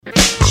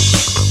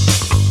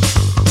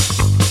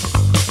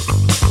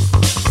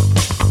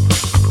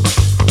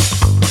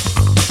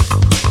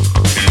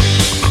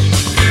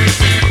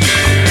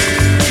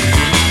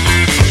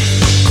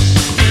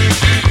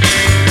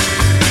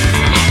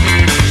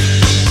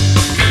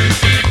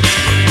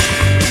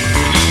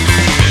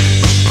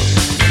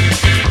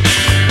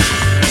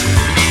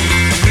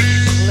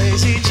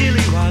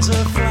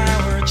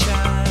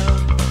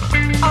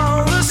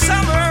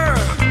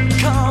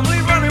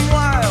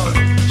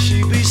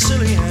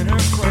and her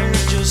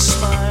friends just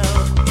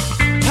smile.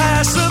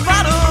 Pass the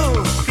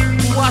bottle,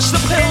 wash the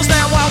pills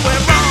down while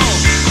we're wrong.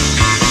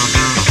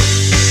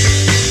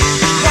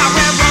 While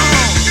we're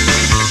wrong.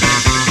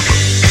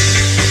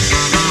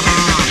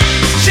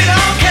 She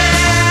don't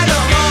care no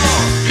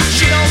more.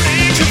 She don't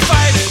need to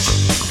fight it.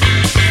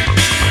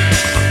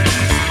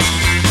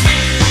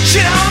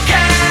 She don't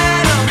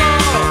care no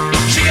more.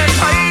 She gets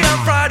paid on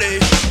Friday.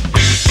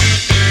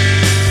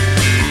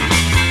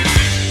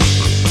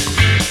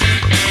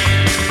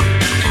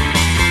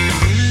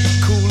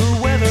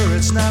 Cooler weather,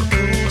 it's not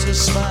cool to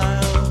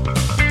smile.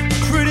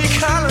 Pretty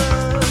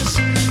colors,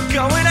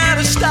 going out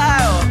of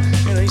style.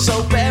 It ain't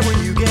so bad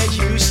when you get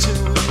used to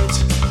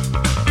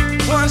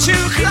it. Once you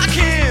clock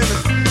in,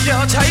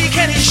 you'll take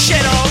any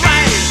shit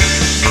alright.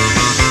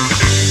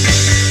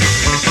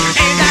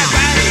 Ain't that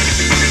right?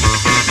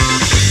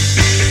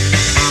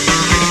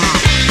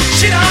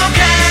 She don't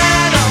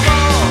care no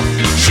more.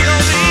 She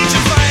don't need to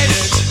fight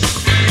it.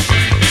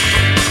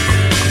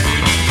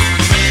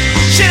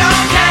 She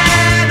don't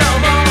care no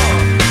more.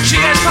 She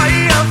gets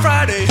paid on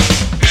Friday.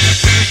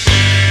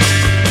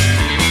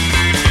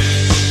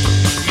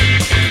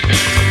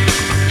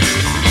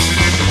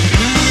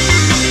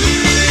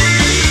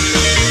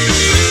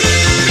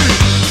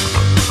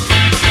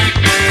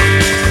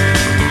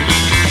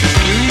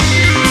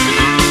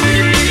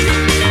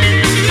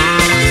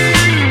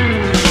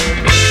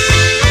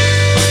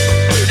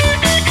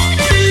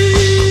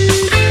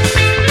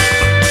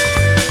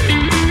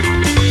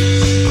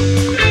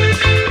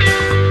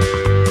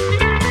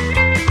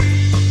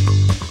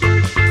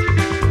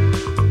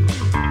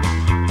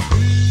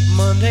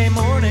 Monday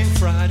morning,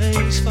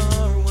 Friday's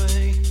far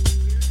away.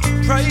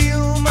 Pray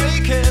you'll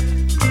make it.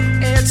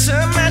 It's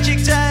a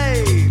magic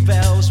day.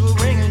 Bells will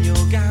ring and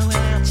you'll go out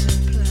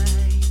and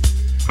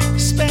play.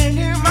 Spend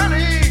your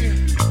money.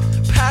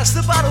 Pass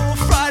the bottle.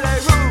 Friday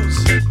rules.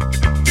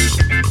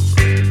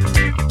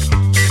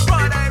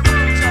 Friday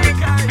rules,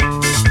 okay.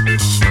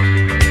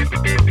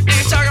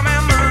 Ain't talking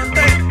about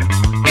Monday.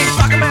 Ain't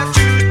talking about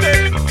Tuesday.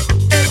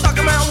 Ain't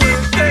talking about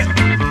Wednesday.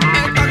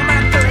 Ain't talking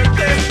about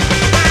Thursday.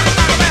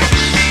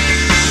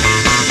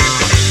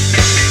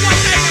 What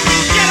day do we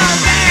get on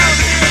down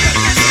here at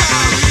this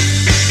time?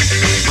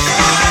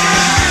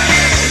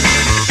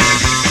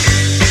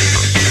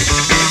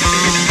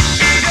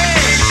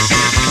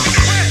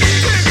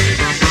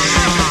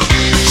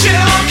 She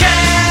don't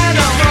care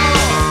no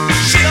more.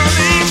 She don't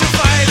need to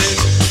fight it.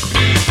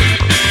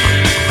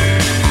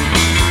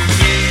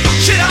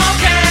 She don't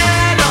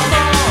care no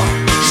more.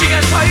 She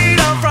gets paid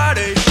on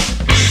Friday.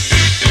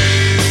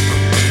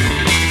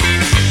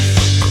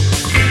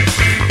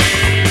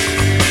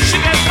 She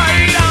gets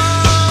paid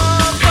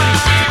on Friday.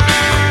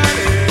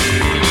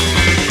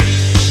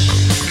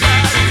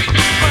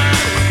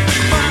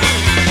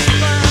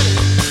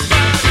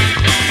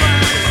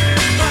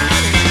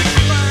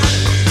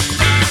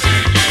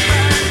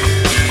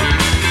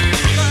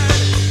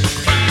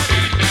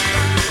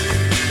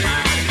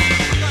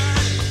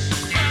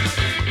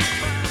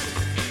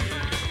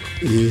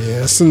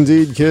 Yes,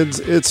 indeed, kids.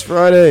 It's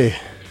Friday.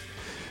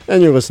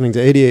 And you're listening to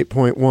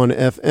 88.1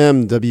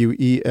 FM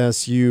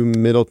WESU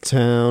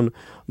Middletown.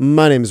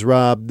 My name's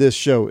Rob. This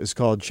show is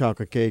called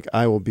Chocolate Cake.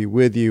 I will be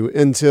with you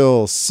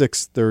until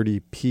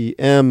 6:30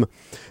 p.m.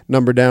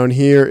 Number down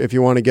here, if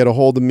you want to get a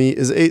hold of me,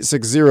 is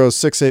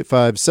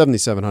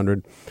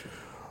 860-685-7700.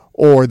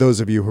 Or those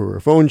of you who are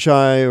phone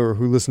shy or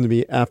who listen to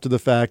me after the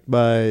fact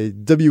by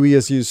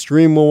WESU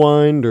Stream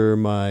Rewind or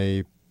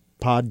my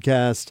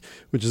podcast,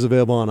 which is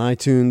available on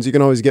iTunes. You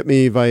can always get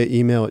me via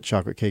email at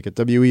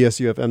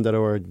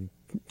chocolatecake@wesufm.org.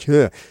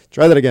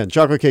 Try that again,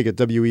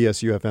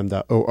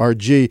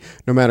 chocolatecake@wesufm.org.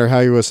 No matter how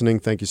you're listening,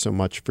 thank you so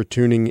much for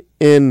tuning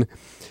in.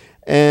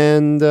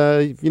 And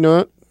you know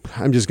what?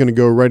 I'm just going to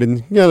go right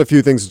in. You got a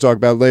few things to talk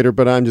about later,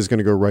 but I'm just going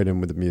to go right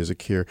in with the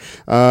music here.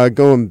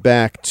 Going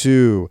back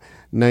to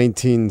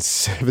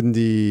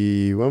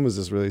 1970, when was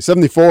this released?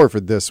 74 for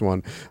this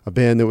one. A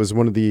band that was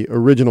one of the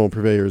original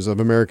purveyors of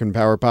American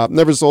power pop.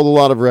 Never sold a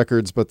lot of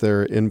records, but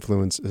their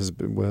influence has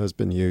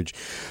been huge.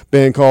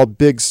 Band called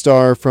Big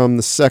Star from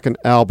the second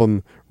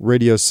album,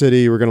 Radio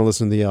City. We're going to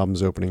listen to the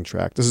album's opening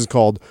track. This is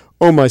called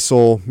Oh My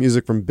Soul,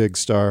 music from Big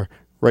Star,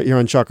 right here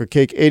on Chocolate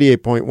Cake,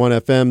 88.1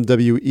 FM,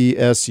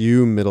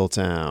 WESU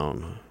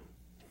Middletown.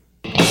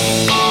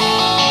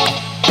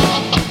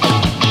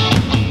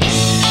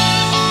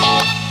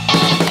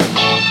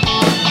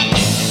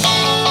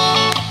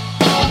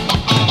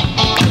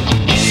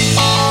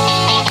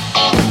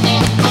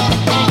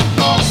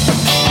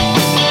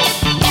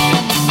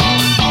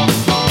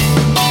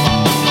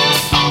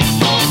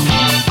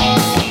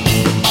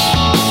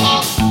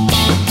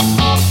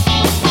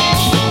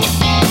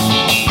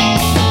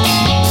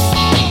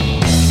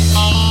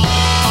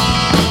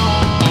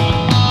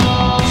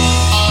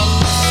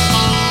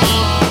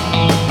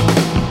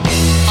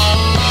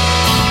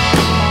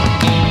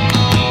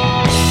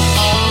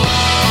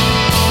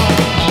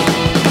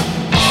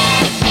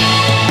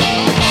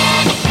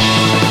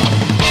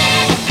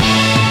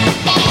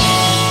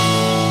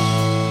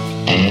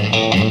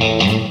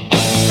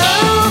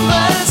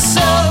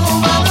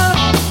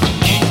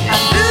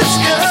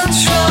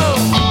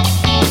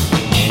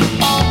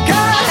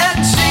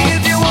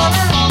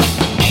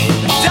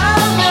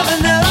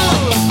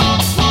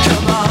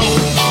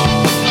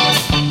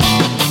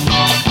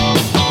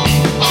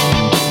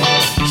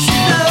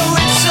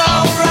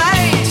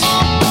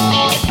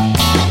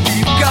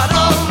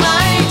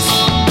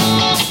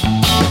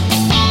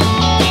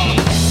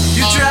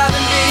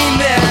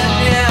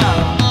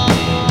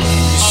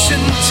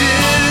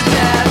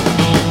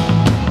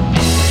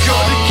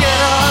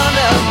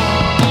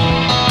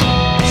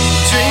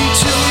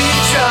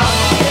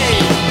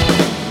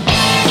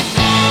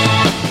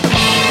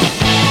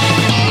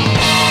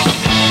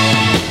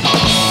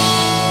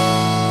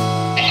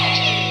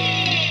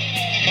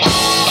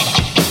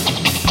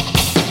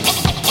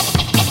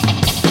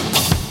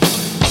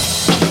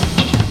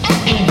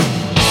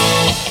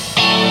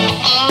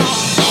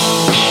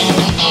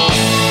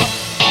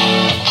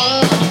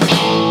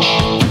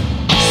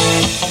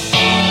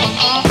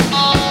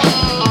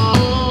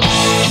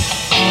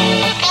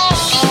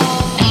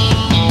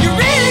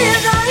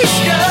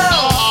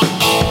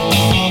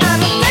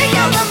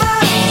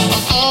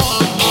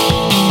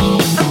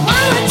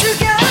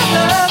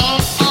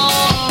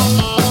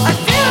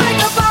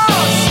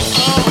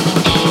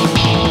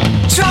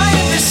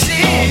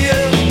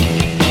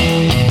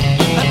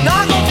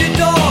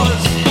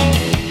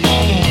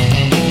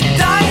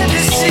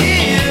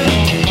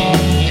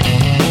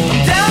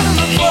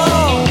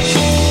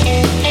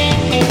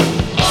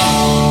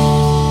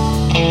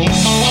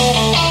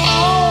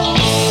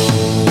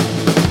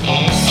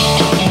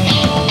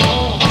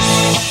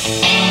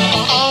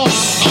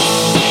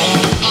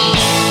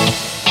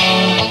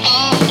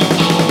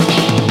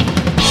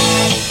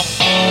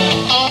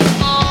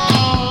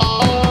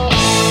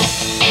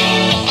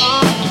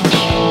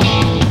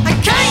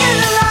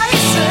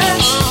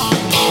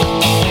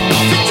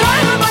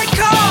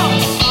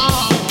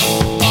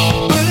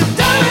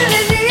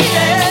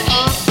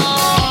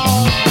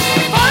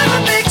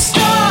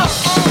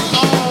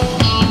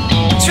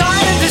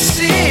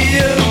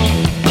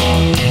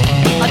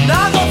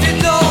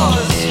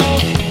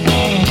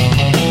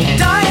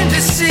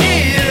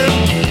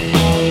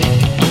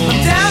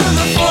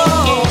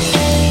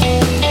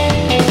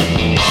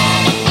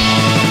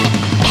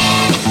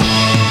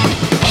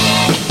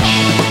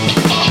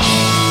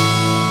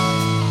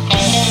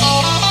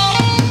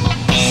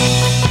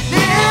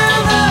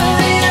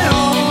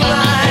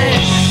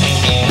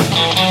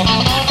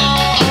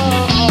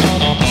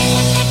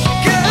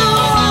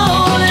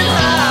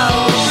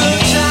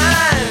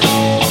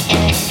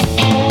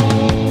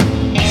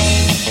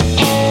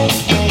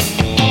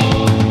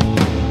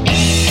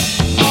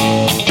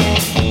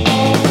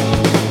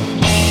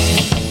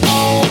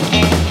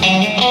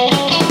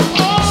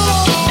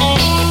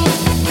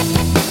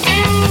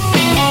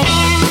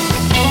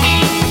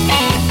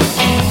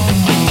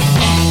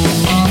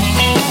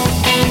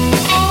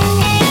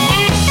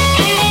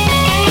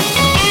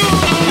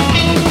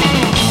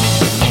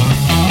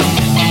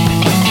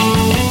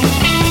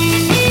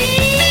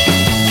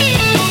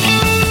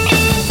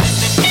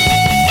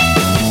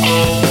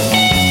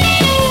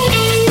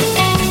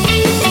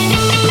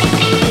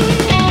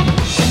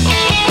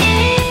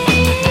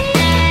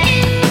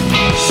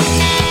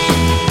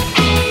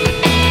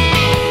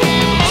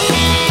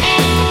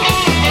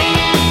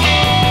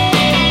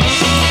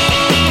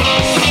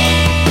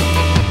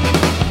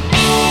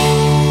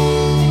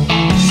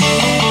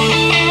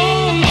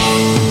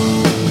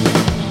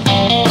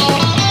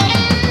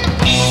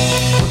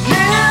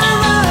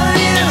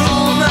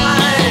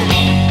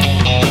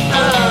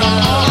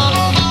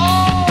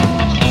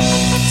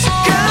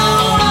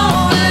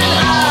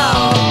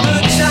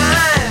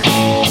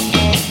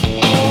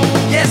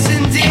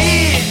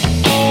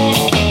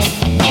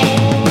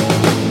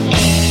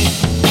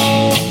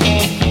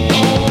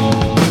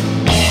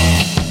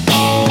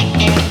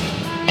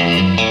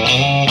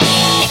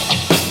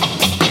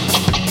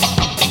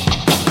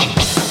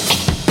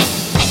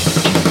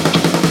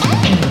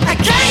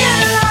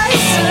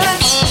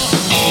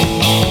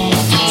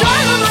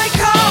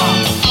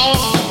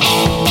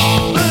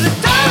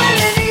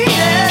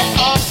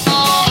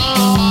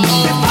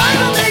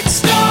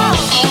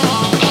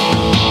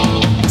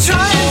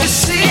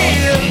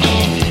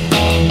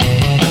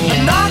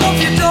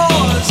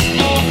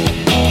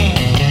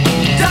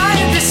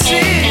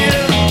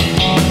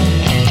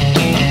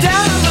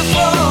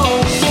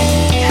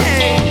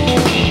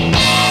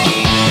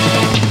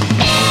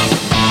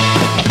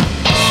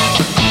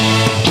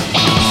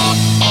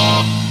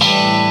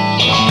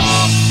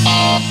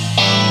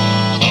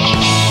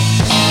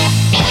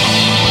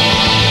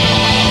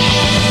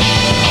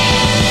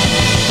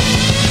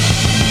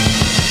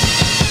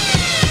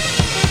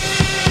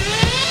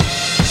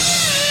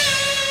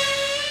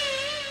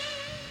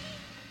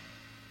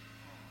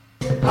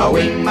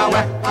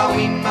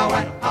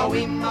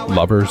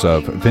 Lovers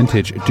of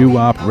vintage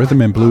doo-wop,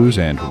 rhythm and blues,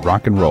 and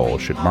rock and roll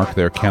should mark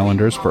their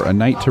calendars for a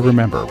night to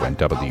remember when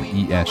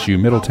WESU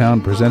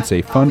Middletown presents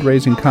a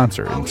fundraising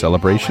concert in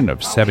celebration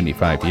of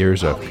 75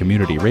 years of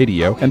community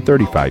radio and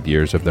 35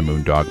 years of the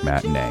Moondog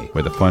Matinee,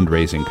 with a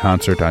fundraising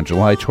concert on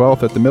July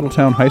 12th at the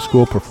Middletown High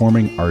School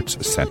Performing Arts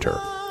Center,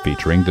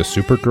 featuring the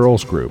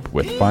Supergirls Group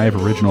with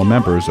 5 original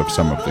members of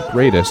some of the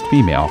greatest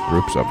female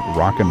groups of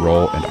rock and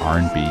roll and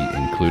R&B,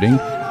 including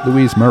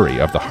Louise Murray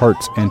of the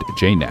Hearts and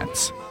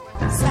J-Nets,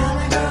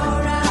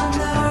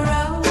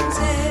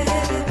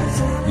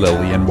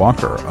 Lillian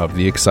Walker of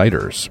the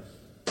Exciters,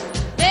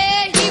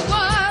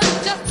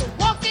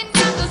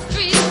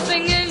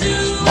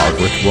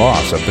 Margaret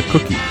Ross of the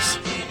Cookies,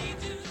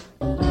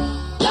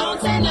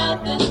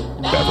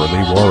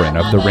 Beverly Warren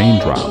of the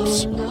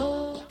Raindrops,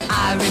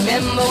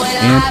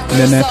 and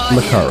Nanette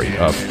Licari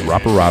of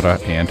Raparata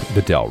and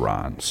the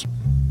Delrons.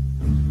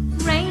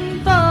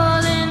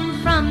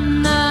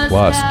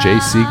 Plus, Jay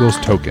Siegel's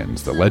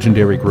Tokens, the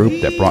legendary group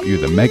that brought you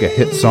the mega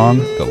hit song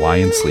The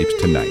Lion Sleeps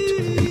Tonight,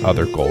 and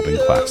other golden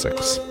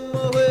classics.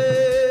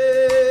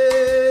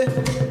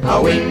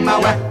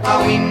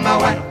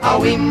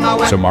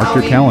 So mark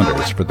your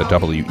calendars for the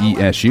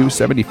WESU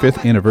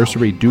 75th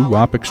Anniversary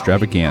Doo-Wop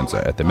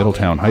Extravaganza at the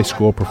Middletown High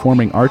School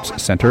Performing Arts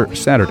Center,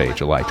 Saturday,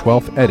 July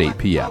 12th at 8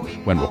 p.m.,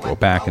 when we'll go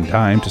back in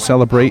time to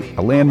celebrate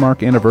a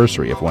landmark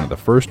anniversary of one of the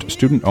first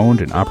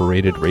student-owned and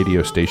operated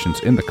radio stations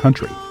in the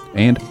country,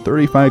 and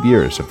 35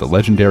 years of the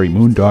legendary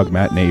Moondog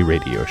Matinee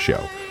radio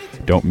show.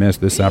 Don't miss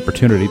this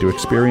opportunity to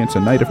experience a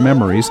night of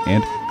memories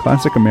and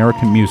classic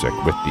American music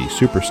with the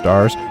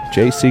superstars,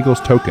 Jay Siegel's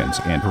Tokens,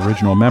 and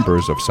original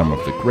members of some of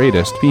the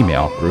greatest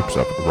female groups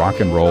of rock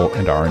and roll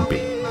and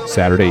R&B.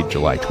 Saturday,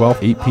 July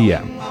 12th, 8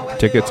 p.m.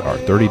 Tickets are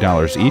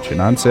 $30 each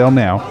and on sale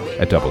now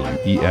at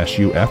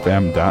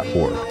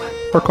wesufm.org.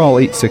 Or call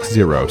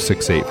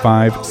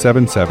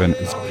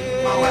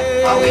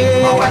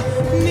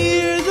 860-685-7700.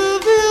 Near the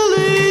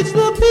village,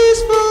 the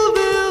peaceful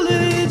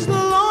village, the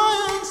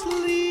lion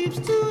sleeps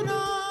tonight.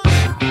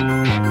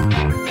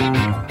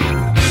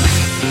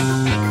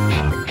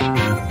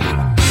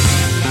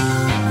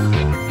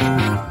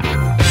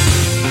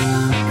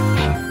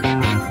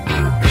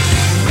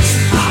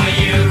 Are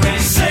you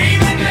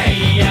receiving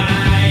me?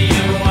 Are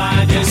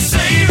you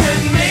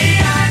deceiving me?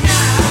 I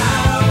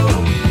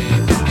know.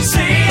 See,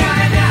 I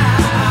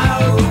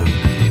know.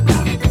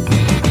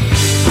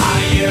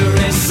 Are you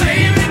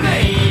receiving me?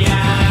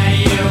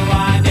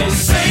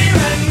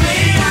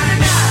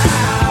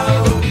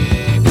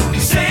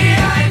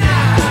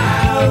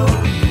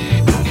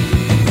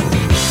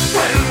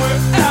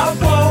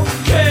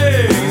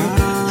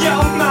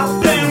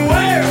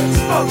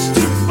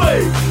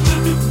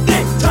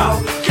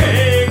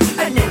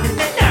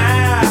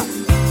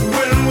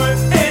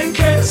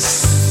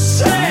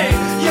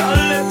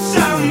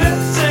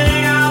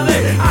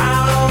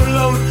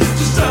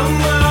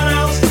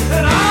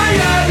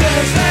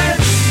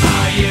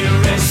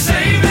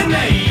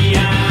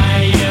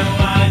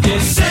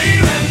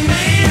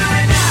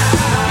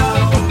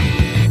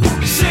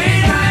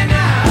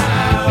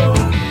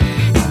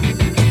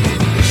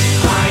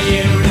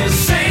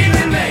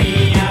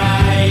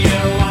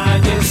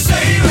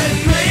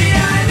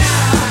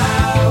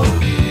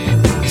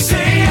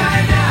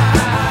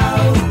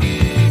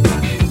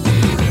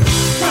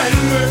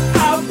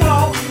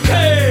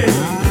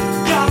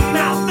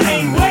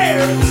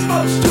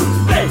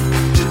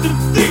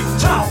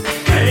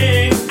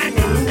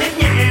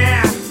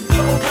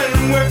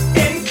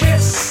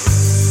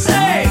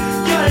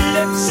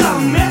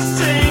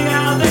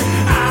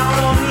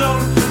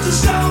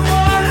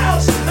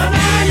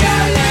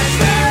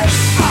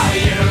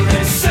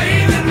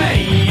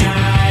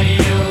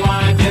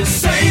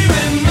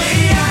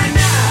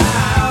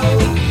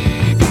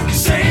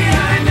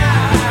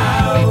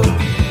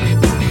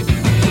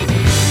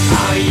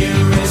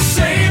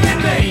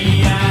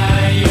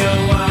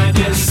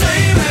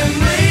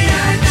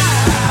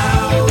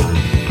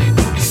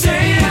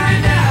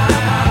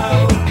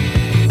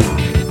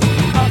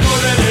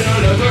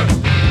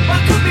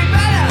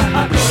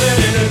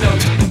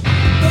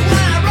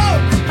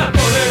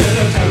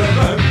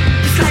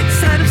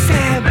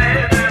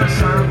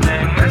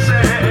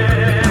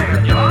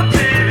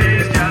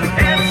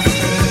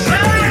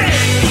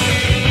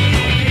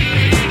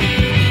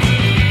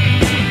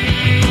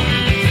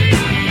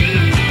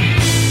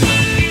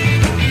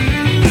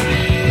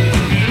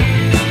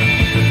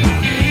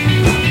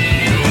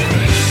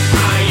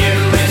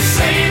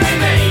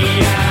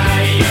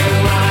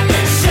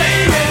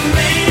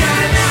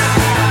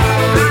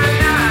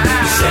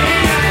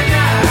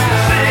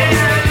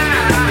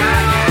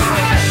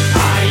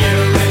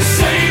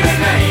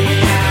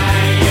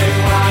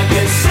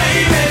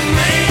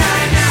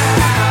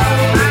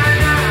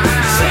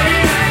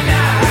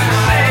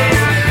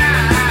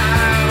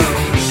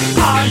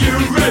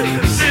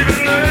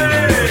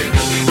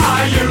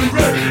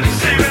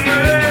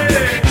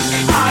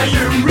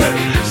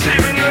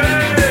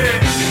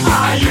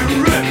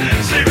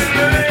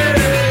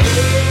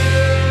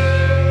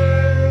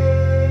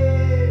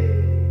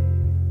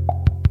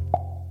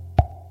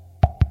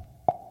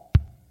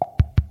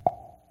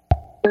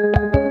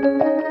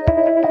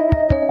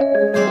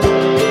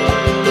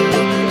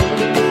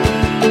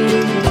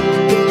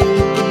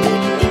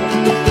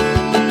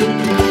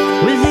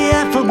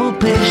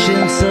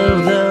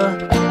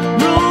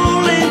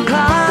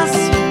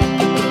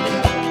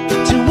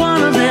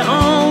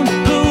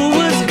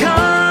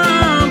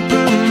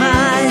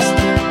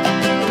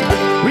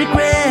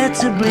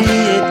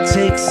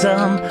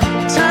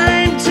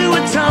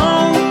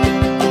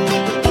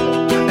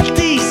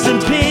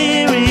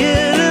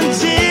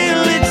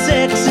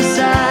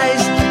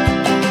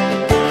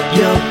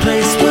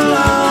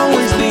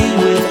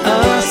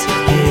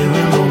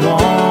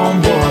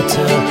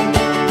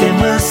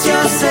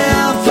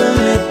 yourself and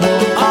it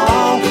will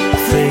all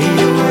fade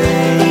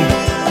away.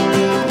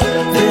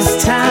 This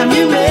time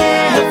you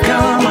may have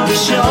come up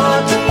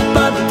short,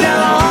 but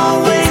there'll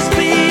always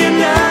be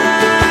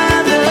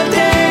another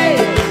day.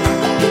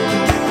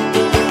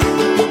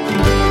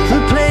 The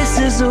place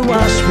is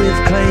awash with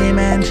claim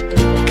and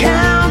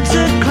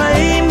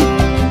counterclaim.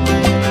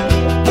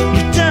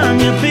 You've done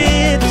your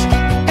bit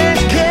and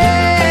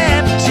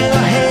kept your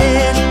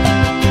head.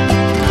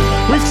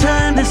 With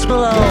time this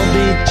will all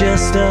be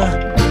just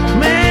a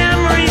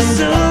memory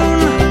soon.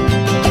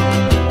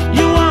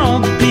 You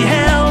won't be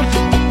held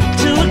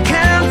to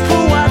account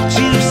for what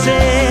you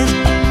said.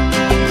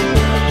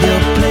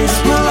 Your place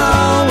will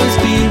always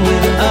be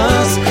with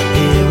us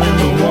here in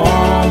the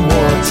warm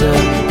water.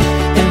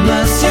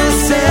 Immerse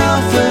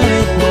yourself and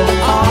it will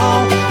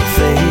all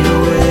fade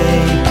away.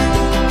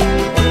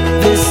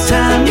 This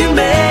time you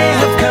may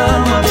have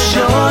come up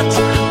short,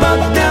 but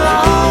there'll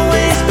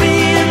always be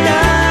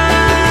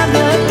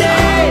another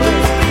day.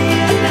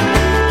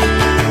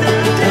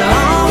 There'll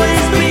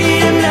always be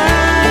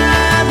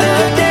another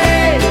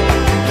day.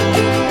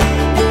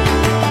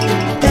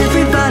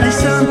 Everybody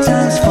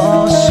sometimes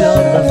falls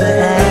short of their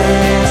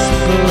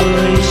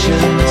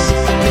aspirations.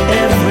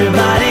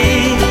 Everybody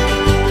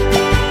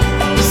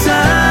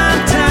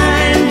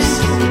sometimes.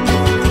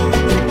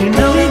 You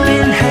know you've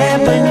been had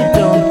when you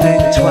don't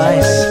think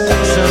twice.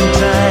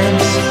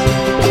 Sometimes.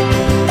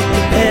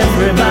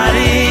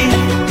 Everybody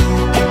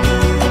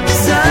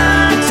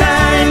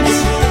sometimes.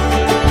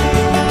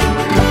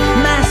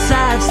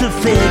 Massage the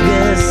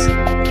figures.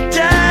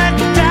 Duck,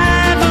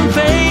 dive and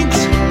faint.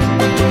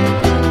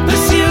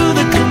 Pursue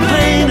the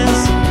complainers.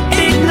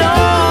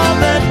 Ignore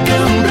the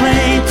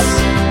complaints.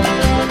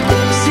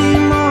 See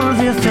more of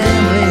your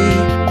family.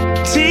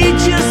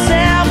 Teach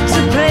yourself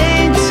to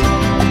paint.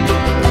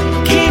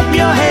 Keep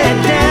your head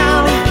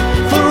down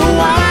for a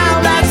while,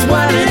 that's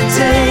what it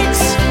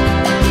takes.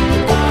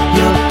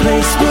 Your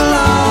place will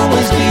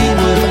always be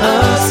with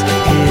us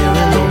here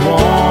in the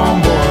warm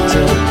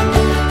water.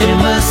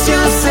 Immerse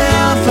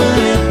yourself and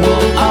it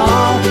will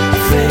all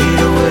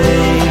fade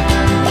away.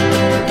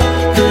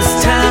 This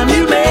time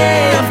you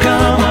may have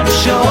come up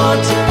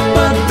short,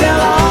 but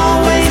there'll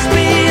always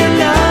be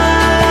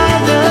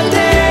another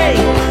day.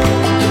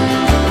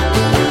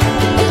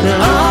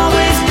 There'll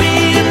always be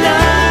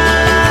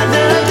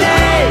another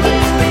day.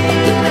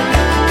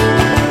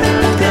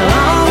 There'll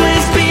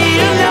always be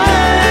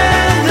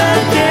another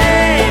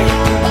day.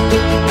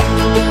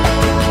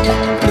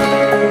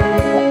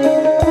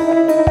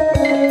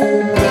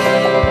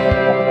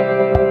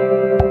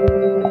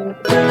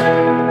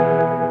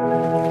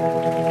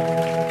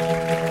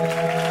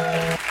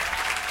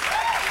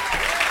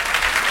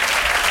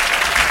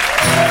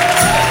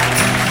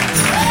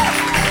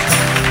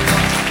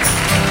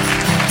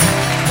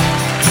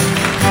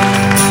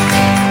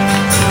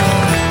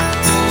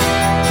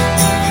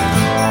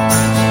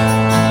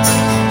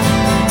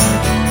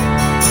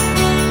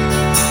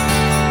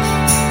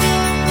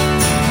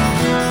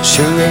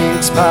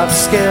 Charades, pop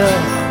skill,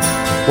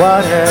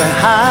 water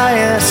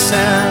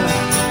hyacinth,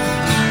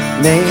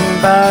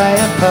 named by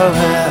a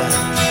poet,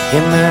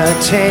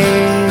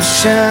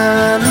 imitation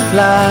of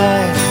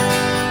life.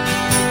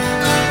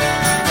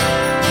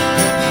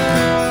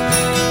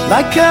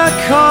 Like a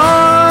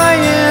koi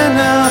in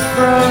a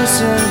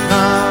frozen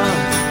pond,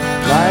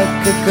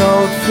 like a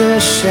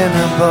goldfish in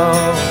a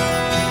bowl.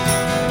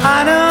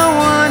 I don't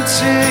want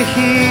to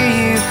hear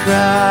you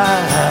cry.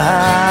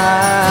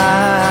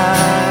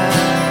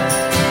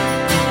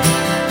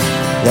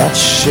 That's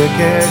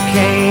sugar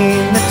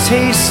cane that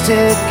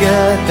tasted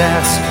good.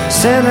 That's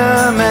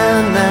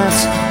cinnamon,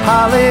 that's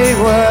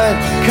Hollywood.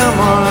 Come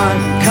on,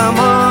 come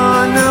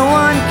on, no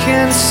one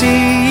can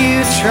see you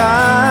try.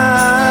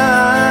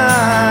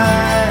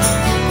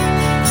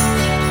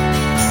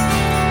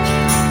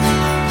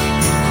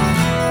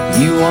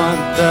 You want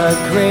the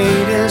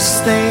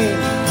greatest thing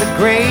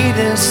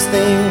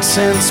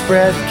since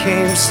bread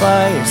came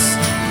sliced.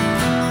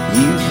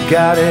 You've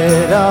got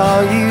it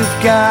all, you've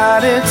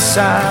got it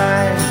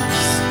sized.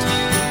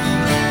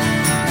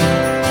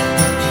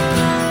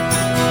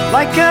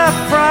 Like a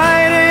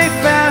Friday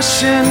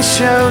fashion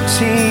show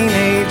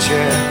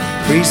teenager,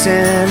 freezing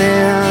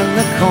in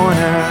the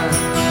corner,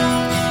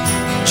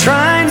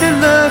 trying to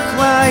look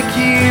like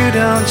you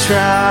don't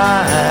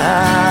try.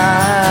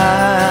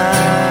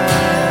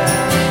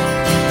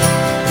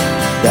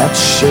 That's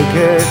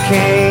sugar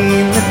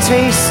cane that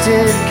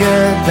tasted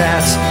good.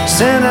 That's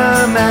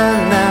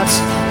cinnamon, that's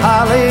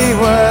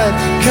Hollywood.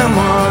 Come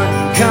on,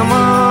 come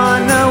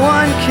on, no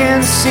one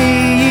can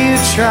see you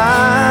try.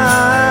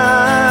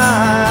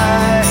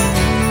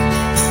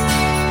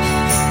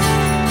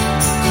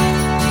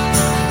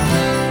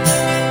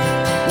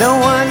 No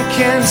one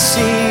can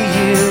see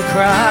you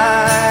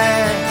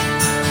cry.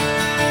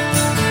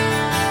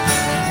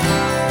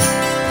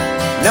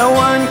 No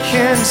one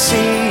can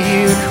see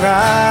you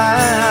cry.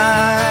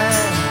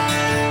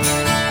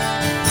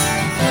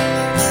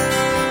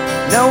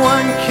 No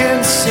one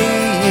can see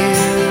you.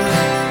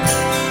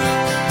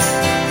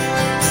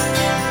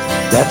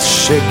 That's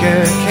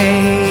sugar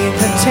cane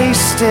that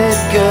tasted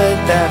good.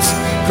 That's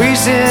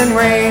freezing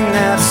rain,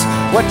 that's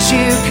what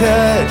you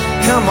could.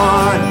 Come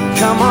on,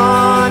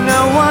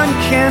 no one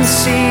can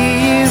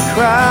see you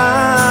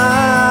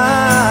cry.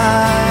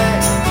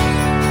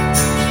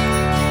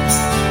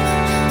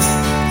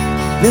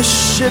 This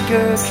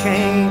sugar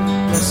cane,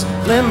 this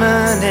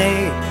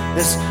lemonade,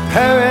 this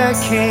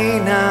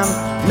hurricane, I'm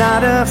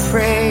not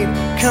afraid.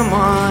 Come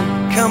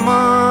on,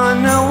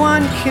 no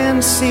one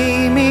can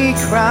see me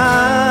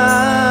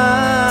cry.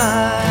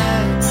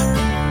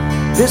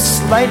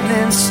 This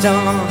lightning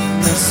storm,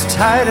 this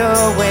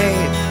tidal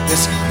wave,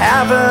 this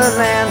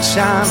avalanche,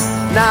 I'm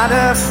not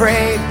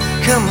afraid.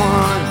 Come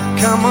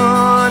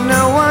on,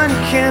 no one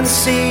can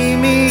see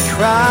me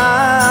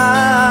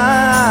cry.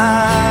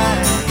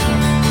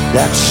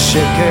 That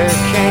sugar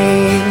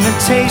cane that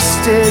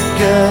tasted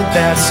good,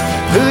 that's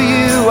who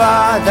you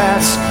are,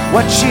 that's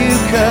what you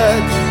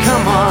could.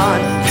 Come on,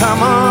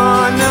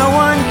 no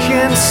one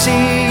can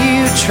see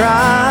you try.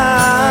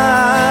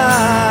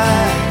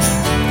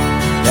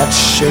 That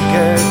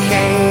sugar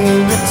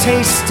cane that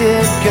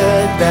tasted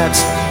good,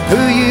 that's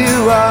who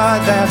you are,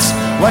 that's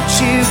what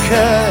you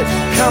could.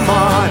 Come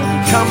on,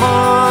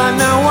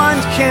 no one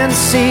can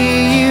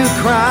see you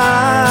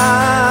cry.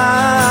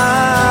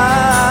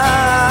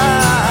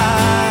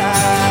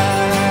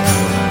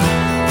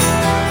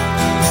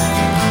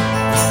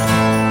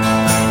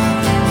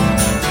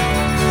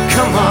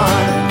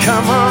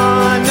 Come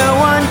on, no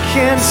one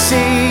can see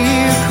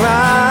you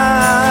cry.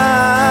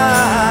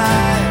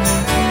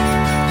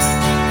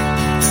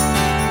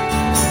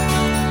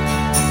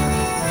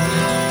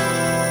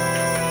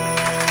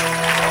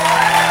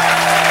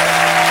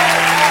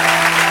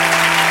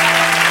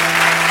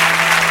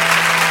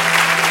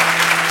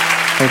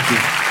 Thank you.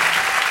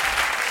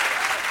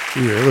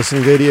 You're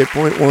listening to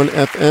 88.1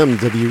 FM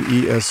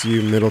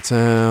WESU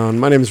Middletown.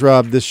 My name is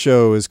Rob. This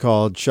show is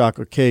called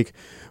Chocolate Cake.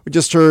 We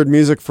just heard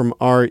music from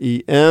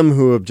R.E.M.,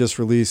 who have just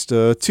released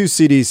a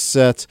 2-CD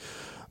set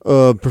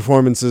of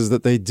performances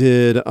that they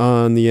did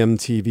on the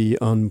MTV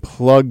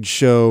Unplugged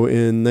show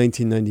in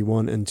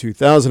 1991 and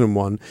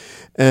 2001.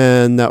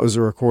 And that was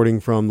a recording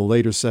from the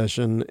later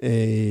session,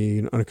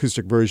 an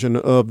acoustic version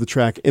of the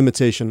track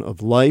Imitation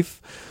of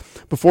Life.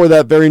 Before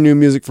that, very new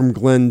music from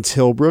Len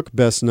Tilbrook,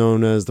 best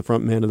known as the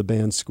frontman of the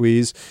band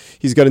Squeeze.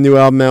 He's got a new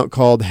album out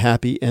called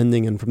Happy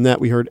Ending, and from that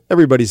we heard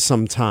Everybody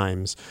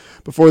Sometimes.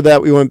 Before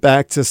that, we went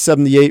back to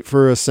 78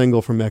 for a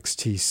single from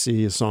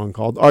XTC, a song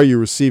called Are You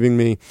Receiving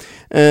Me?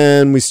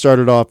 And we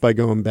started off by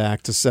going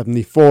back to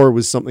 74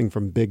 with something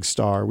from Big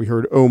Star. We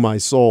heard Oh My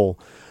Soul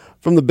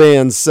from the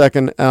band's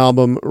second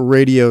album,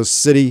 Radio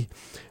City.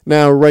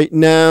 Now, right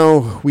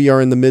now, we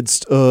are in the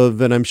midst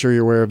of, and I'm sure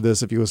you're aware of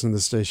this if you listen to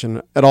the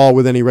station at all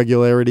with any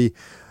regularity,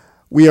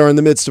 we are in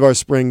the midst of our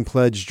spring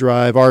pledge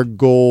drive. Our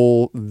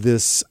goal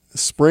this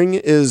spring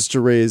is to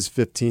raise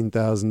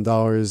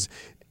 $15,000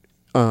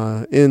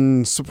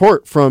 in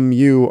support from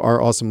you,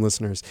 our awesome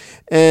listeners.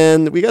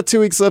 And we got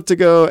 2 weeks left to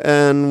go,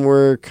 and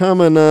we're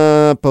coming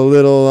up a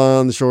little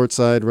on the short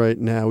side right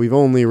now. We've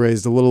only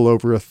raised a little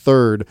over a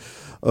third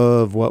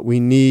of what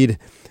we need.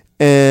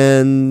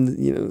 And,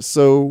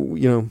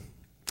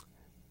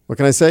 what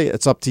can I say?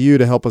 It's up to you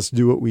to help us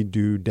do what we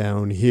do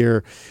down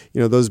here.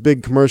 Those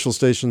big commercial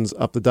stations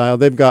up the dial,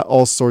 they've got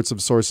all sorts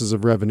of sources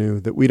of revenue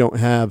that we don't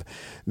have.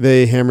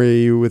 They hammer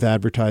you with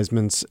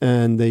advertisements,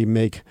 and they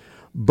make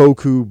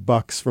boku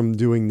bucks from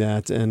doing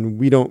that.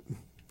 And you don't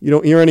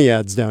hear any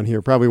ads down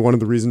here. Probably one of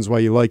the reasons why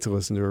you like to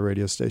listen to a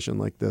radio station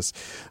like this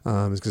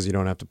is because you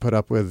don't have to put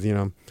up with,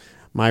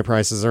 my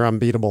prices are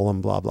unbeatable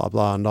and blah, blah,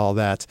 blah, and all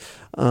that.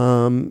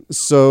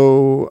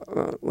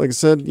 So, like I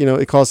said,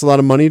 it costs a lot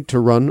of money to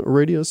run a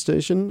radio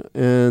station.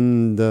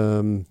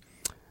 And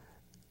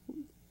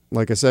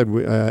like I said,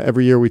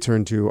 every year we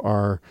turn to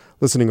our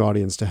listening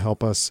audience to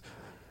help us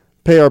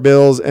pay our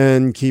bills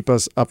and keep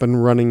us up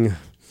and running.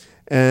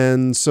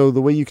 And so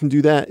the way you can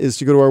do that is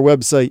to go to our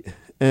website,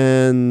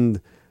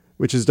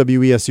 which is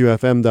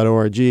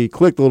wesufm.org.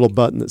 Click the little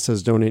button that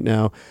says Donate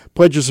Now.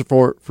 Pledge your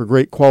support for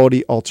great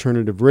quality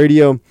alternative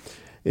radio.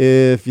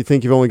 If you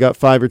think you've only got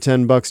 $5 or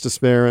 $10 to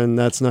spare and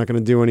that's not going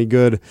to do any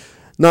good,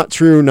 not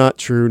true, not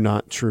true,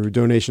 not true.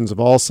 Donations of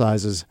all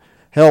sizes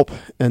help,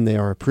 and they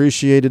are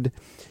appreciated.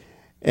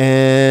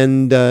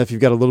 And if you've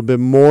got a little bit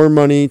more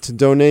money to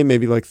donate,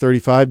 maybe like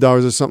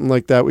 $35 or something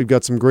like that, we've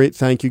got some great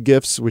thank you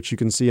gifts, which you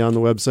can see on the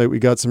website. We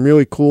got some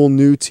really cool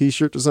new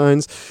t-shirt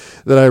designs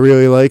that I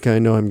really like. I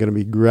know I'm going to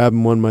be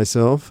grabbing one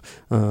myself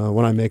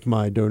when I make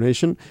my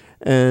donation.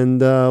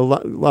 And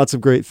lots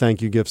of great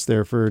thank you gifts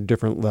there for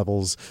different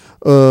levels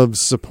of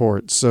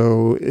support.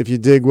 So if you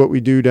dig what we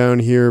do down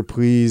here,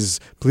 please,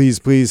 please,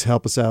 please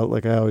help us out.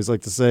 Like I always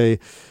like to say,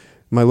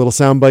 my little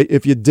soundbite,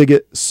 if you dig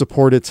it,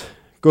 support it.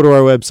 Go to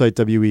our website,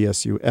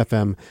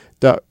 wesufm.org,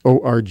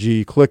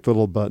 click the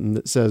little button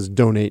that says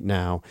Donate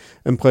Now,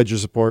 and pledge your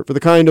support for the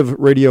kind of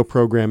radio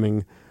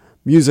programming,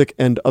 music,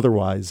 and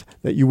otherwise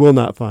that you will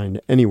not find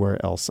anywhere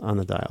else on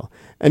the dial.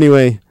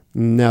 Anyway,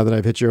 Now that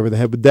I've hit you over the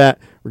head with that,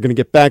 we're going to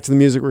get back to the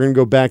music. We're going to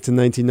go back to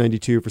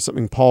 1992 for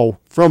something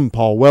from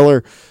Paul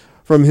Weller.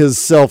 From his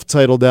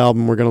self-titled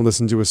album, we're going to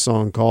listen to a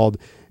song called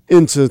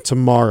Into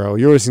Tomorrow.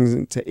 You're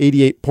listening to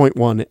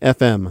 88.1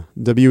 FM,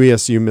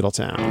 WESU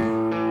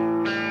Middletown.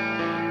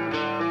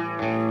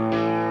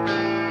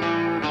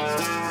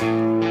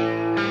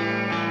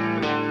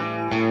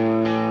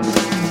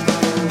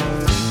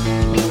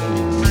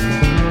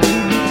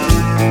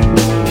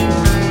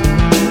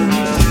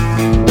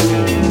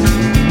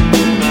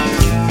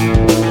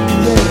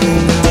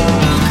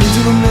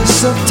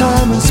 Of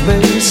time and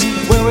space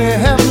where we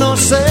have no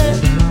say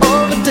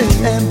over day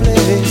and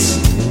place.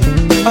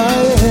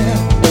 Oh yeah.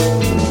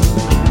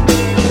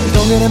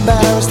 Don't get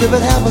embarrassed if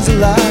it happens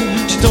a lot.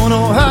 You don't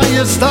know how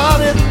you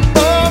started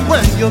or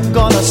when you're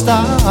gonna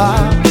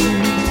start.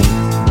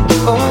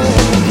 Oh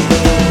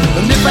yeah.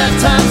 And if at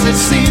times it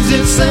seems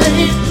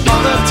insane,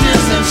 all the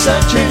tears and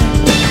searching,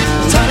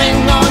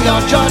 turning all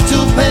your joy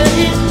to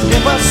pain in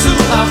pursuit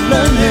of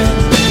learning,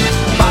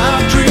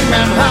 find a dream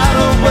and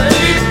hide away.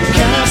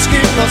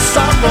 Escape the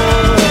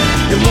sorrow,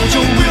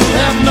 emotion will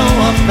have no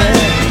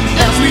effect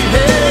as we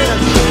head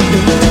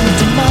into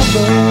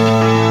tomorrow.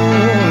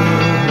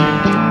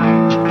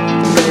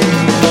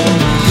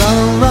 Run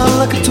around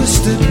like a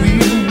twisted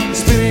wheel,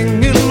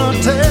 spinning in a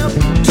tail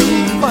to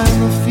find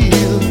the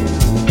feel.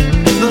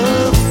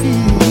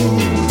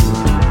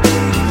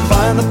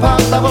 Find the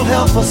path that will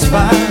help us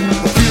find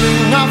the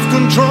feeling of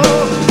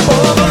control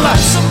over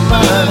lives of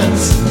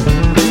minds.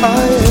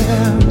 Oh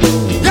yeah,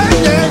 yeah,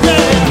 yeah,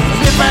 yeah.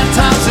 At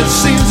times it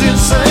seems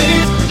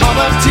insane, all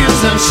the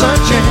tears and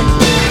searching,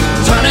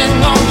 turning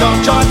all your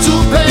joy to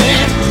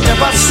pain in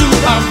pursuit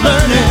of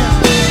learning.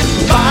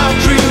 Buy a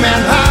dream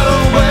and hide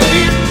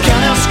away,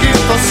 can't escape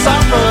the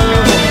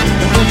sorrow.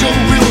 Emotion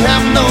will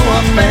have no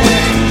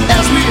effect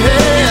as we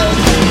head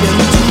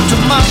into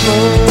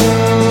tomorrow.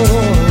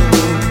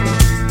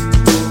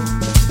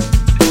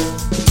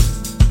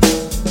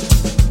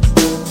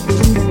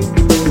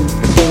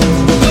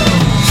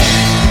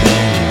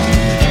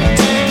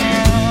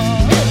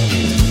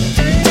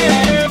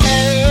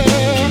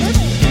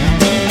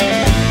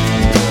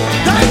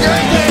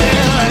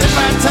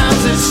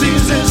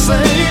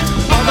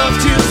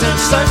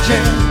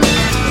 Searching,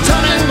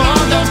 turning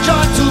all your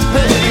joy to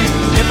pain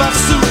in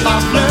pursuit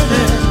of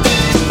learning,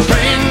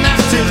 praying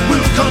that it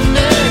will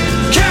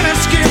connect, can't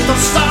escape the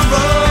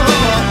sorrow.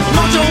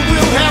 Mojo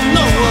will have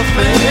no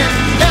effect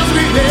as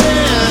we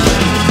head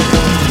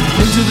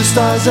into the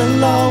stars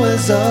and law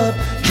is up,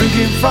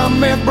 drinking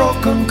from a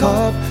broken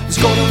cup. Its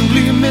golden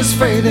gleam is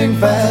fading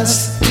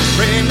fast,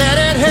 praying that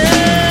it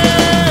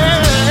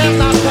has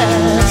not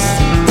passed.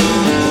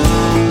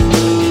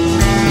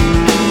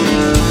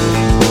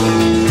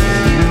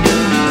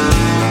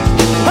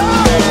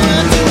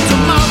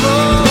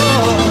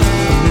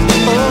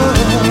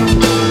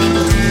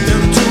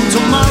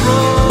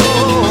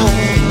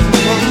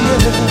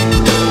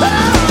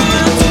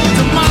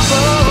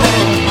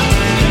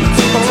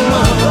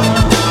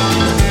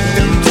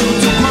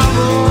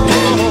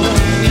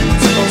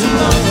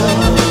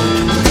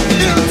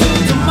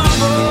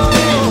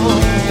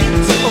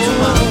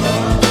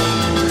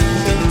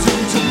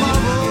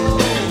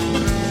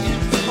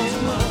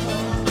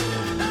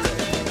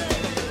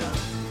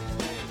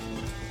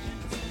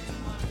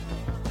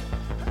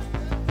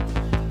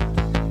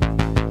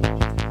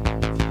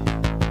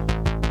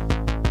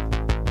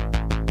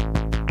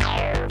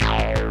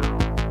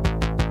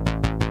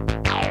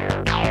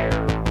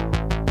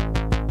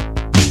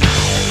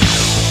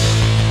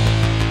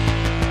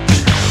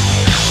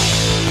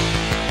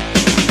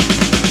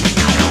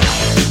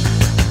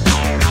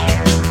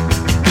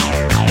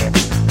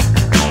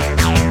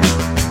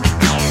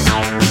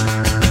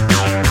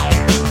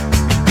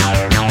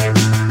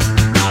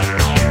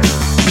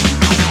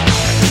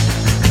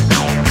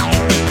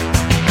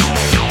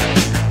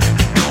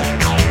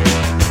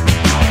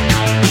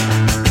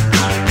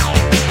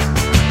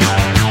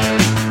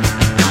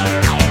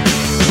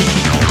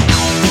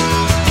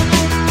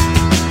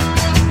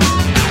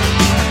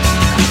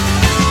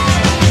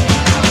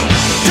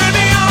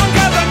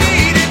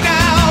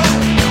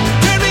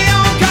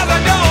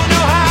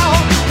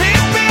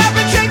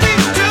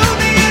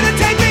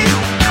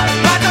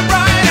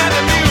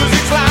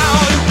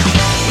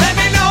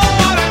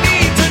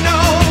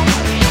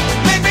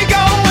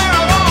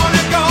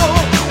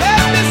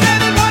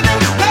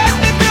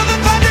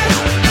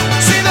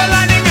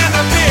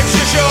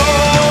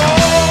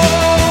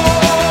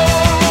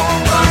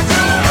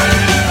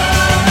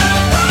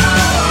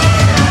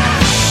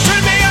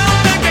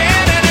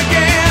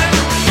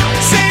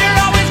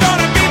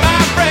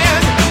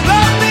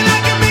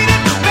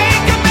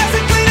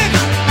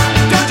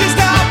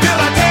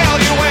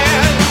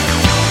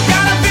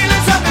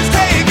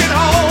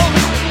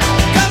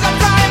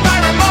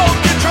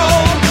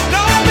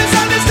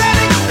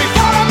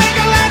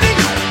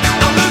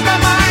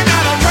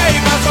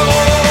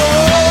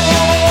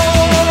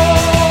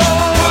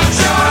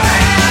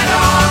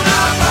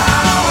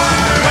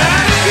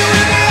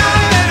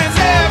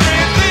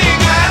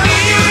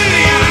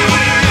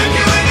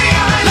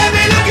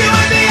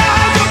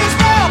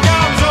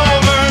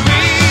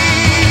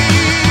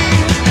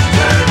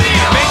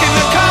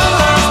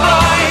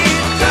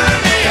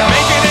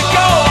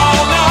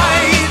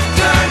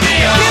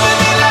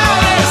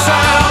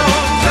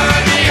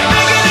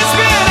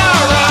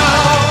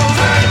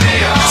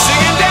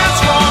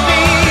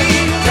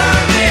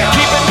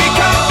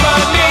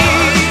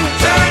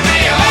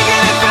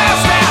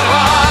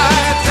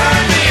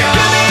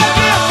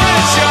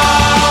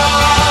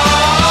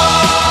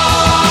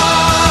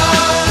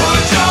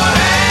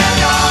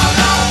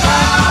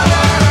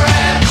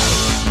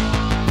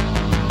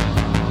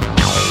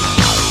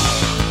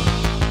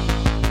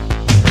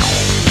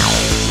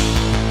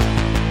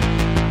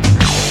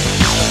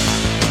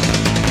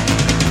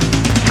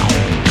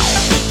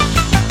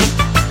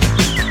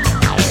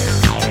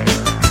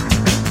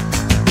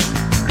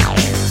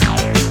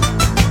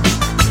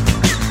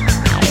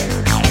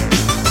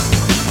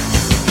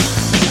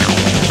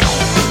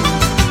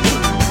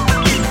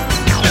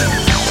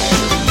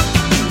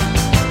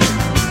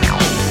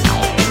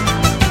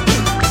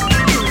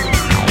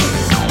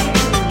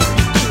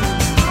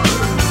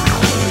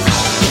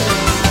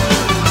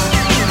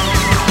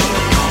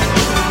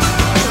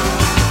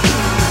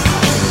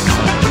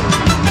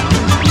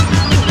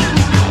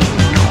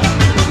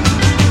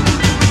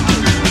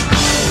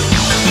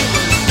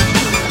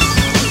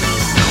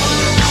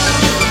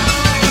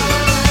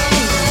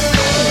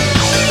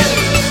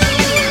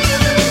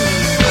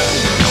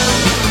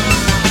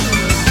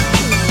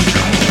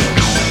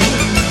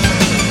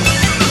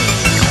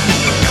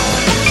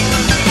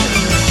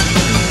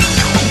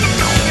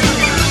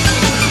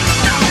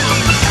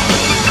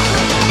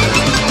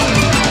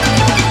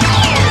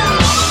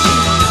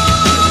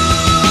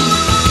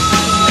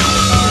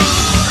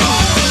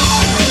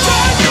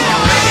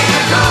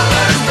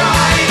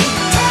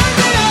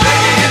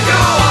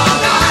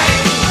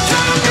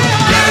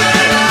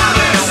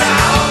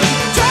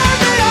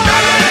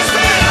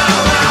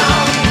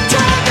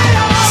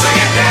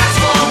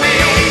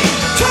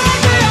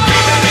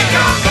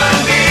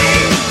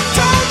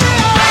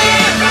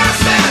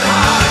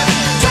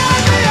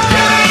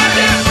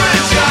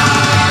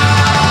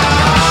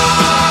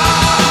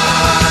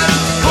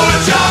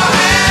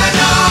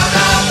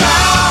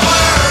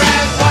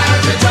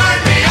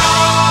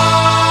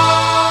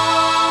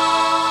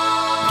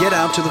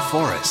 out to the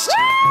forest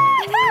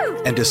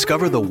and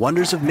discover the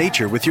wonders of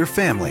nature with your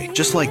family,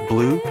 just like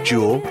Blue,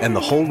 Jewel, and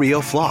the whole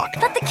Rio flock.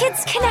 Let the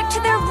kids connect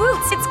to their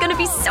roots. It's gonna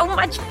be so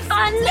much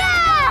fun.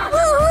 Yeah!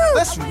 Woo-hoo!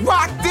 Let's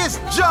rock this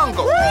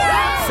jungle.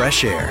 Yeah!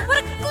 Fresh air.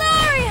 What a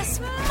glorious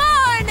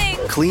morning!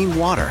 Clean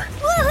water.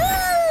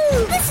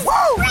 Woohoo! This is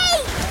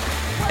great!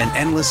 And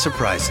endless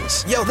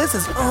surprises. Yo, this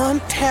is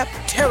untapped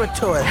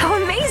territory. How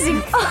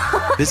amazing!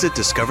 Visit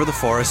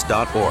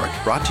discovertheforest.org.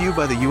 Brought to you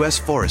by the U.S.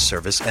 Forest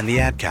Service and the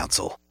Ad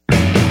Council.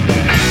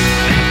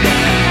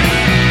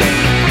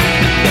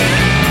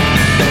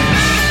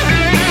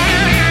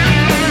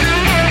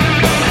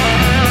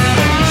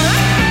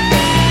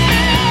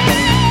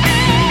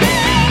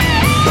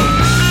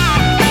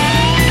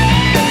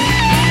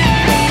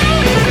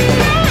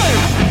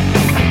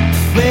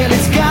 Well,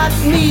 it's got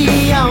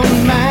me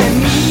on my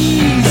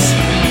knees,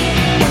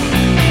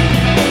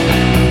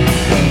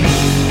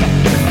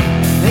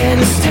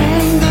 and it's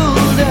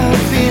tangled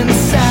up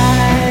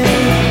inside.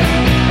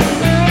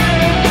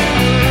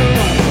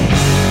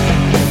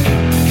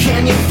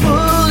 Can you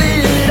pull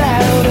it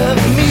out of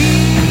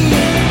me?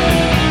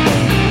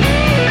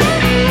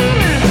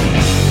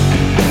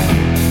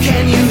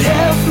 Can you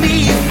help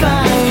me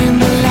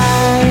find the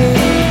light?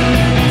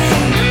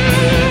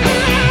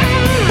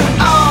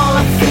 All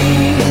I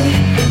think,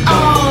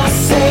 all I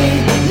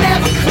say,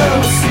 never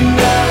close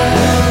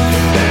enough.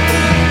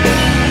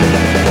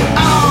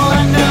 All I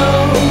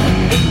know,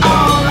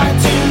 all I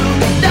do,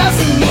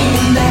 doesn't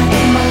mean that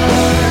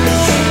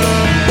much.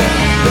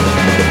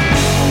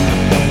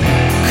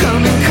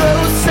 Coming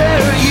closer,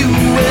 you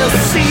will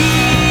see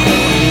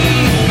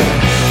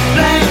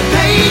blank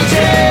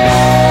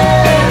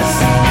pages.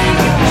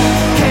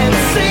 Can't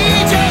say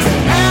just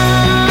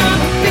how I'm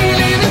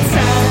feeling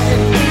inside.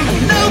 I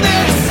know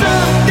there's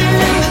something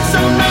that's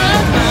on my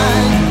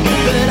mind,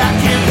 but I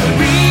can't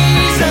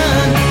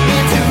reason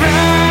it to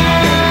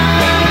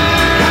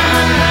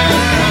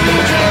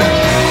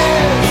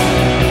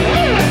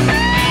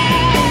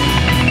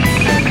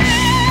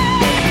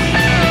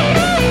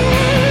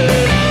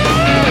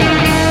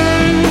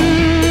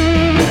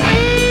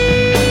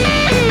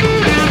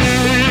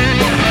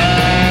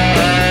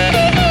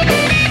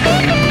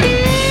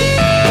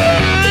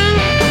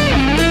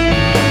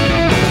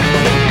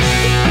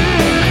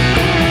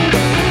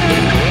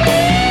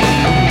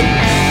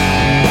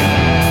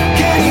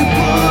Can you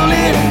pull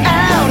it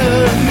out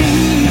of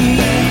me?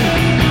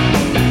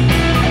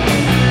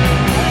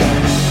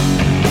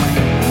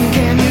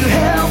 Can you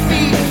help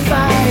me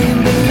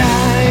find the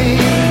light?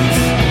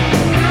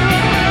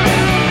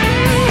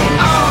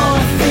 All I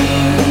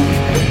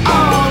think,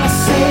 all I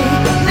say,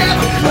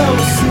 never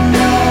close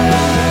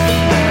enough.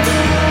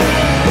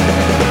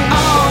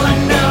 All I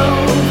know,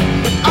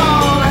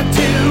 all I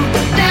do,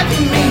 never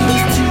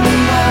means too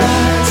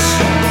much.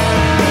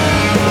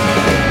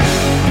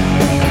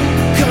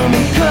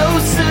 Coming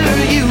closer,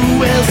 you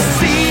will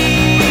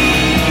see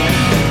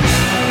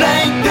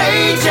blank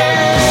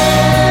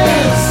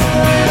pages.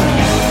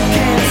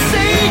 Can't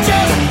say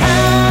just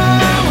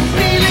how I'm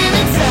feeling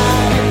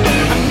inside.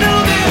 I know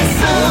there's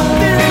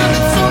something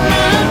that's on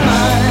my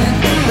mind,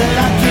 but I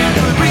can't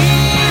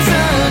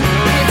reason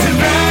it to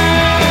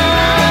write.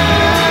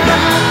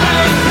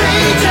 Blank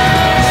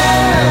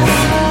pages.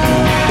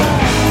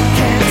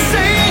 Can't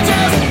say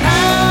just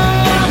how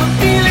I'm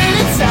feeling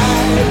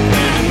inside.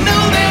 I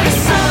know there's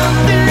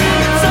something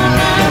that's on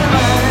my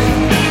mind,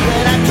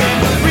 but I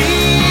can't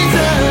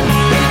reason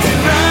it to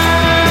write.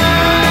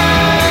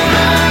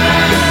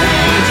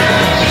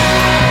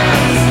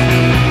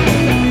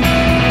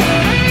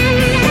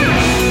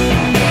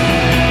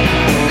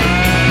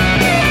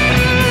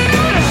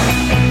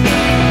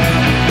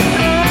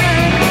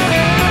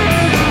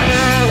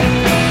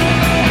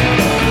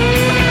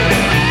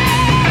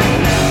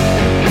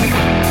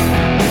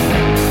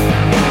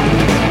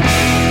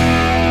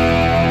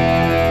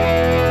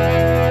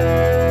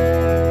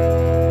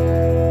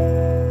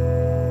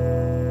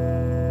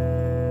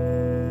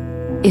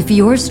 If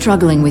you're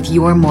struggling with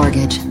your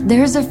mortgage,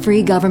 there's a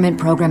free government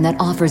program that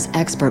offers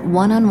expert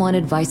one-on-one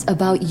advice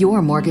about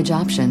your mortgage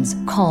options.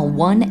 Call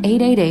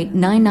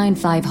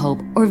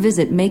 1-888-995-HOPE or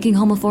visit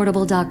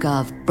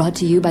makinghomeaffordable.gov. Brought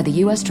to you by the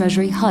U.S.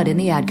 Treasury, HUD, and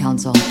the Ad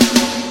Council.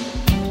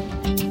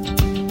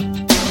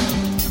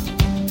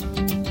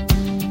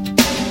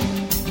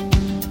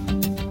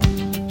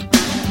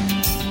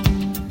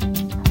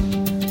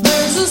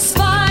 There's a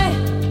spy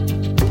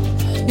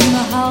in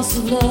the house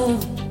of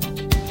love,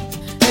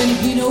 and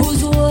he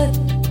knows what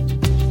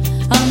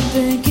I'm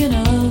thinking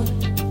of.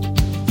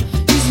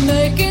 He's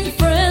making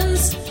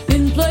friends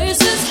in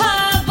places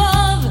high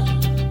above.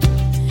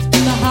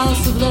 In the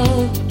house of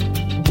love,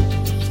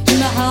 in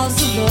the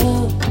house of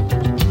love.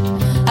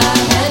 I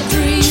had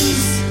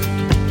dreams,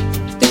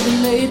 they've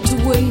been laid to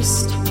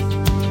waste.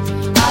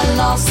 I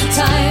lost the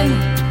time,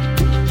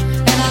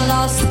 and I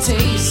lost the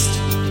taste.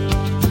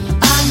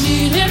 I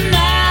need him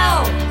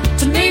now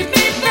to meet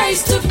me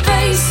face to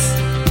face.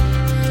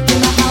 In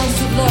the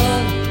house of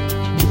love,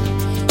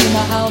 in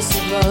the house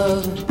of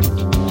love.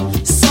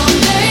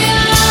 Someday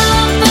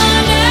I'll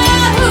find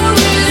out who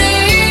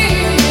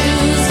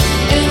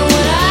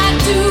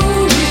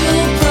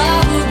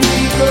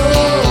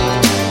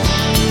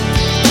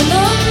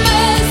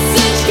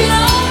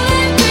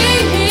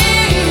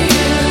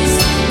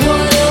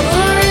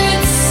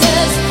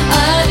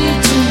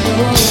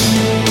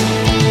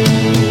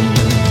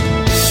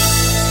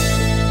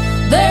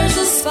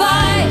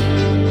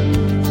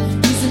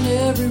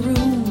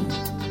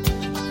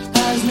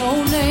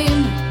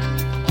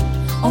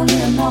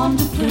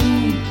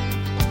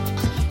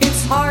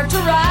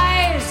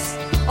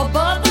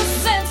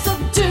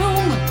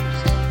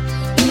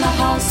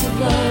house of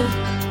love,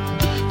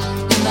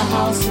 in the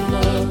house of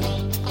love.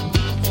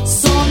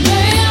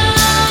 Someday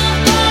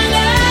I'll find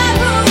out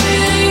who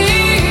it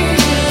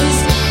is,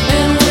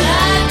 and when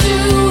I do,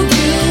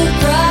 you'll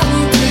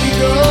probably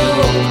go.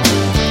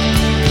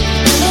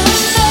 The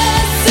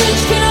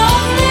message can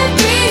only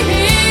be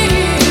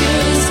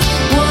his,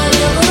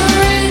 whatever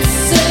it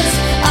says,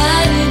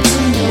 I need to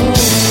know.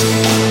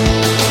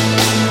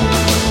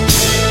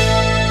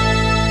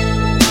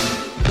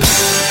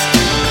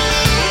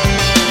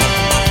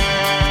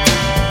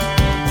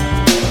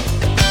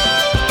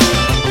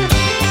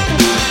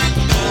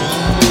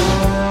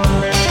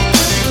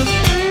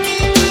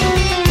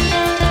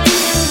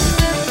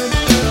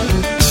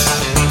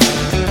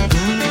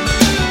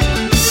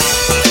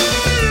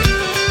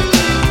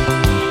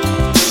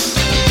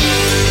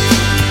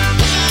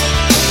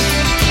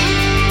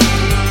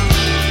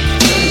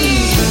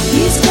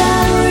 He's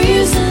got a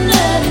reason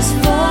that he's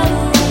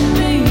following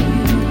me,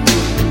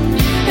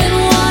 and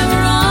why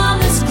we're on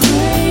this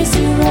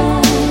crazy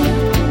ride.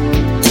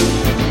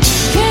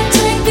 Can't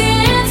take the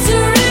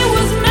answer, it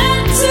was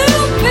meant to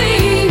be.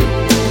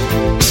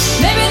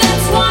 Maybe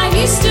that's why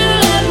he's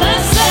still at my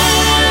side.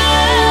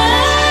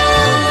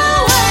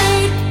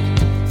 Wait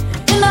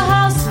in the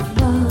house of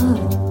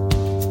love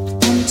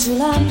until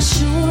I'm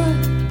sure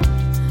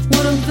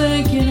what I'm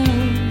thinking of.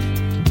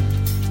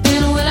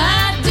 And when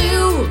I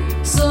do,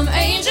 some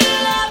angel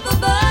up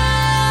above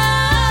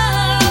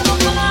will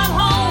come on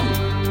home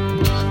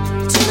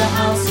to the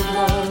house of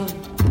love.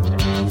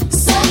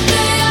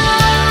 Someday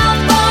I'll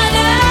find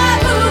out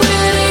who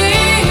it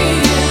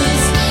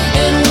is,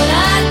 and when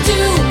I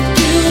do,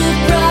 you'll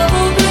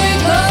probably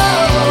go.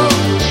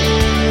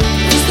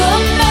 'Cause the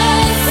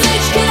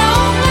message can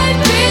only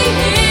be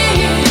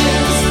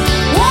his,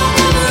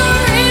 whatever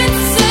it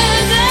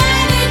says, I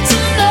need to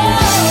know.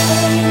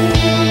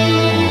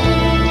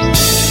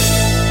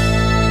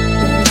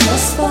 There's a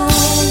spy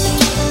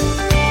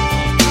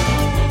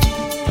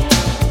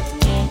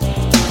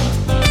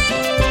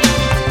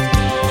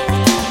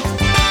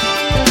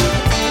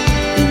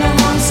in the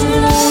house of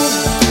love,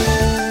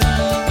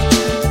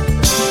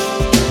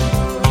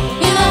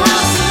 in the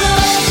house of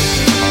love,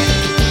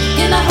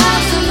 in the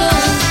house of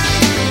love,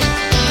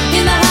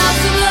 in the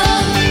house of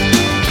love.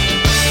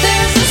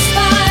 There's a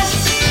spy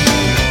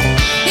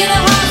in the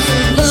house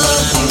of love.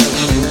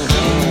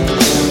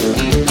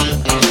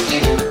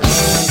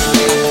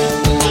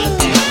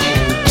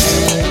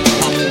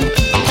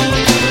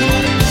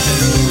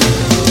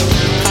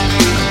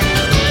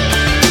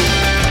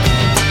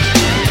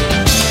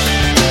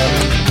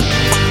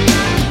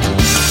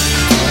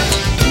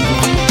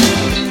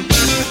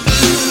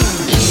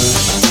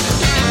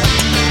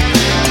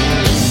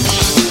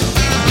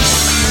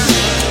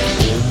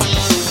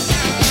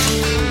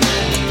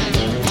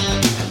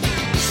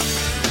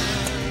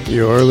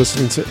 You're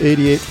listening to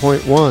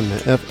 88.1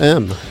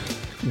 FM,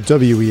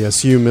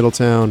 WESU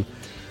Middletown.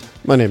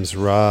 My name's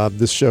Rob.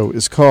 This show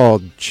is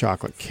called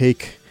Chocolate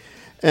Cake.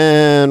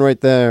 And right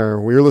there,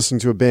 we were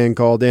listening to a band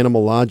called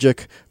Animal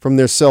Logic from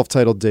their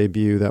self-titled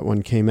debut. That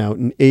one came out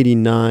in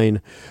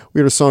 '89. We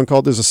heard a song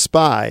called There's a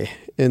Spy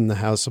in the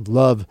House of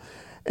Love.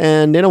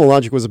 And Animal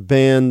Logic was a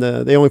band,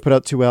 they only put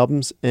out 2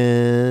 albums,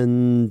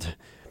 and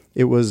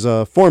it was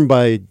formed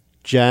by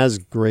jazz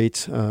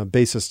great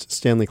bassist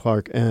Stanley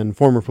Clarke and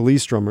former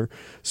Police drummer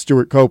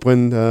Stuart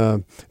Copeland.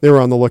 They were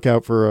on the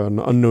lookout for an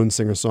unknown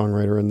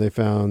singer-songwriter, and they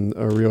found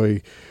a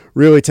really,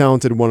 really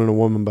talented one and a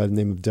woman by the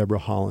name of Deborah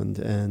Holland.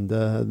 And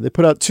they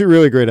put out 2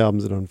 really great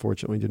albums that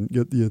unfortunately didn't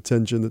get the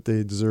attention that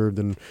they deserved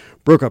and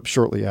broke up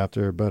shortly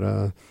after.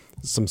 But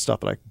some stuff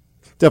that I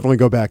definitely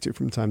go back to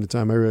from time to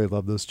time. I really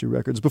love those 2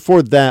 records.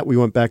 Before that, we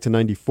went back to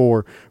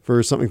 '94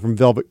 for something from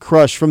Velvet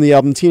Crush. From the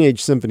album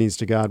Teenage Symphonies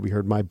to God, we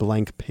heard My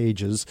Blank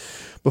Pages.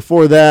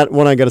 Before that,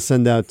 one I got to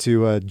send out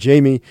to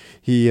Jamie.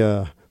 He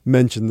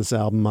mentioned this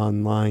album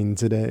online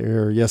today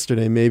or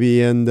yesterday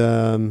maybe, and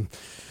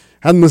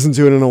hadn't listened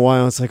to it in a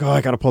while. It's like, oh, I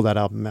got to pull that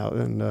album out.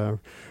 And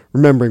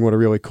remembering what a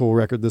really cool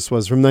record this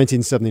was from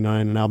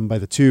 1979, an album by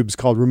the Tubes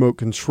called Remote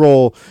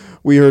Control.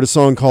 We heard a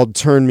song called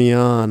Turn Me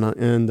On,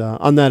 and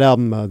on that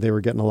album they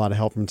were getting a lot of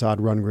help from Todd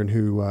Rundgren,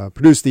 who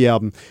produced the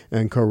album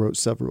and co-wrote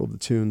several of the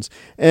tunes.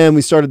 And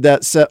we started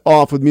that set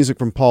off with music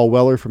from Paul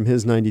Weller from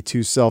his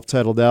 '92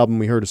 self-titled album.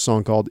 We heard a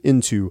song called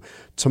Into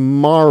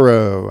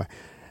Tomorrow.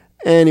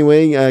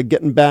 Anyway,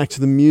 getting back to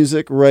the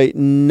music right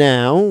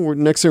now.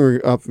 Next thing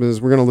we're up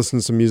is we're going to listen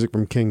to some music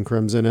from King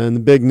Crimson. And the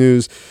big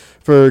news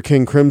for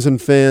King Crimson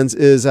fans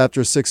is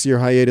after a 6-year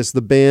hiatus,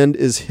 the band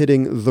is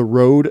hitting the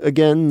road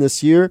again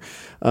this year.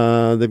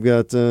 They've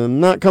got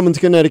not coming to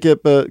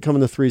Connecticut, but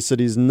coming to 3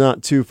 cities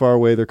not too far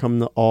away. They're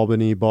coming to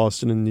Albany,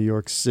 Boston, and New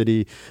York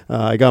City.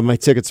 I got my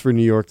tickets for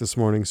New York this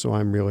morning, so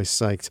I'm really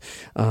psyched.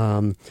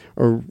 A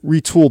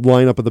retooled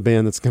lineup of the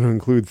band that's going to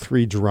include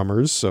 3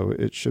 drummers, so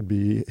it should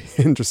be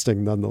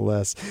interesting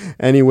nonetheless.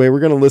 Anyway, we're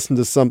going to listen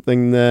to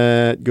something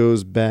that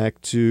goes back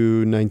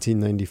to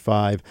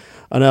 1995,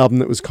 an album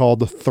that was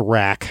called Thrack.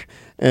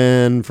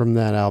 And from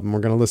that album, we're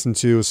going to listen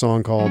to a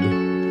song called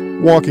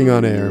Walking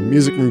on Air,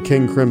 music from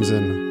King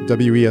Crimson,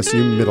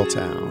 WESU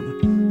Middletown.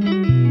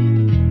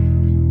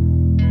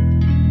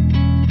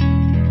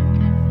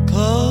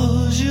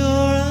 Close your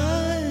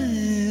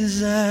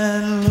eyes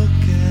and look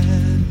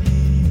at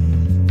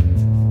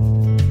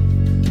me.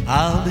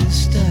 I'll be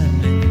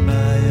standing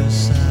by your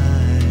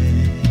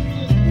side.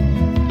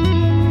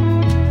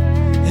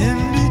 In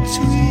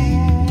between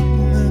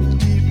the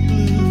deep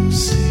blue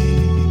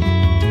sea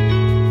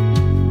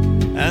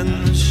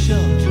and the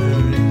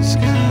sheltering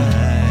sky.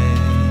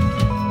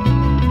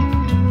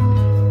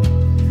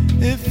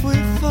 If we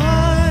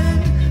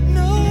find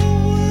no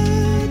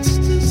words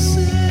to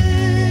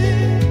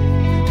say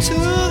to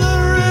the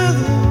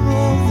rhythm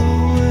of the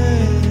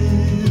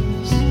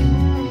waves,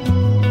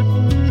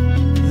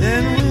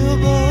 then we'll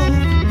both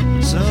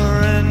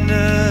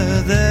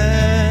surrender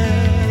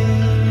there,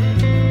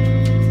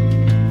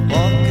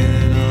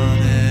 walking on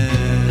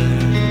air,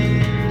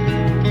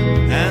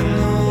 and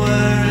the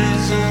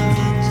worries of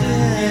the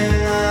day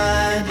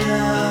lie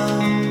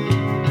down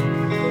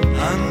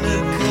under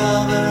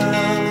cover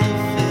of the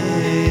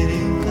face.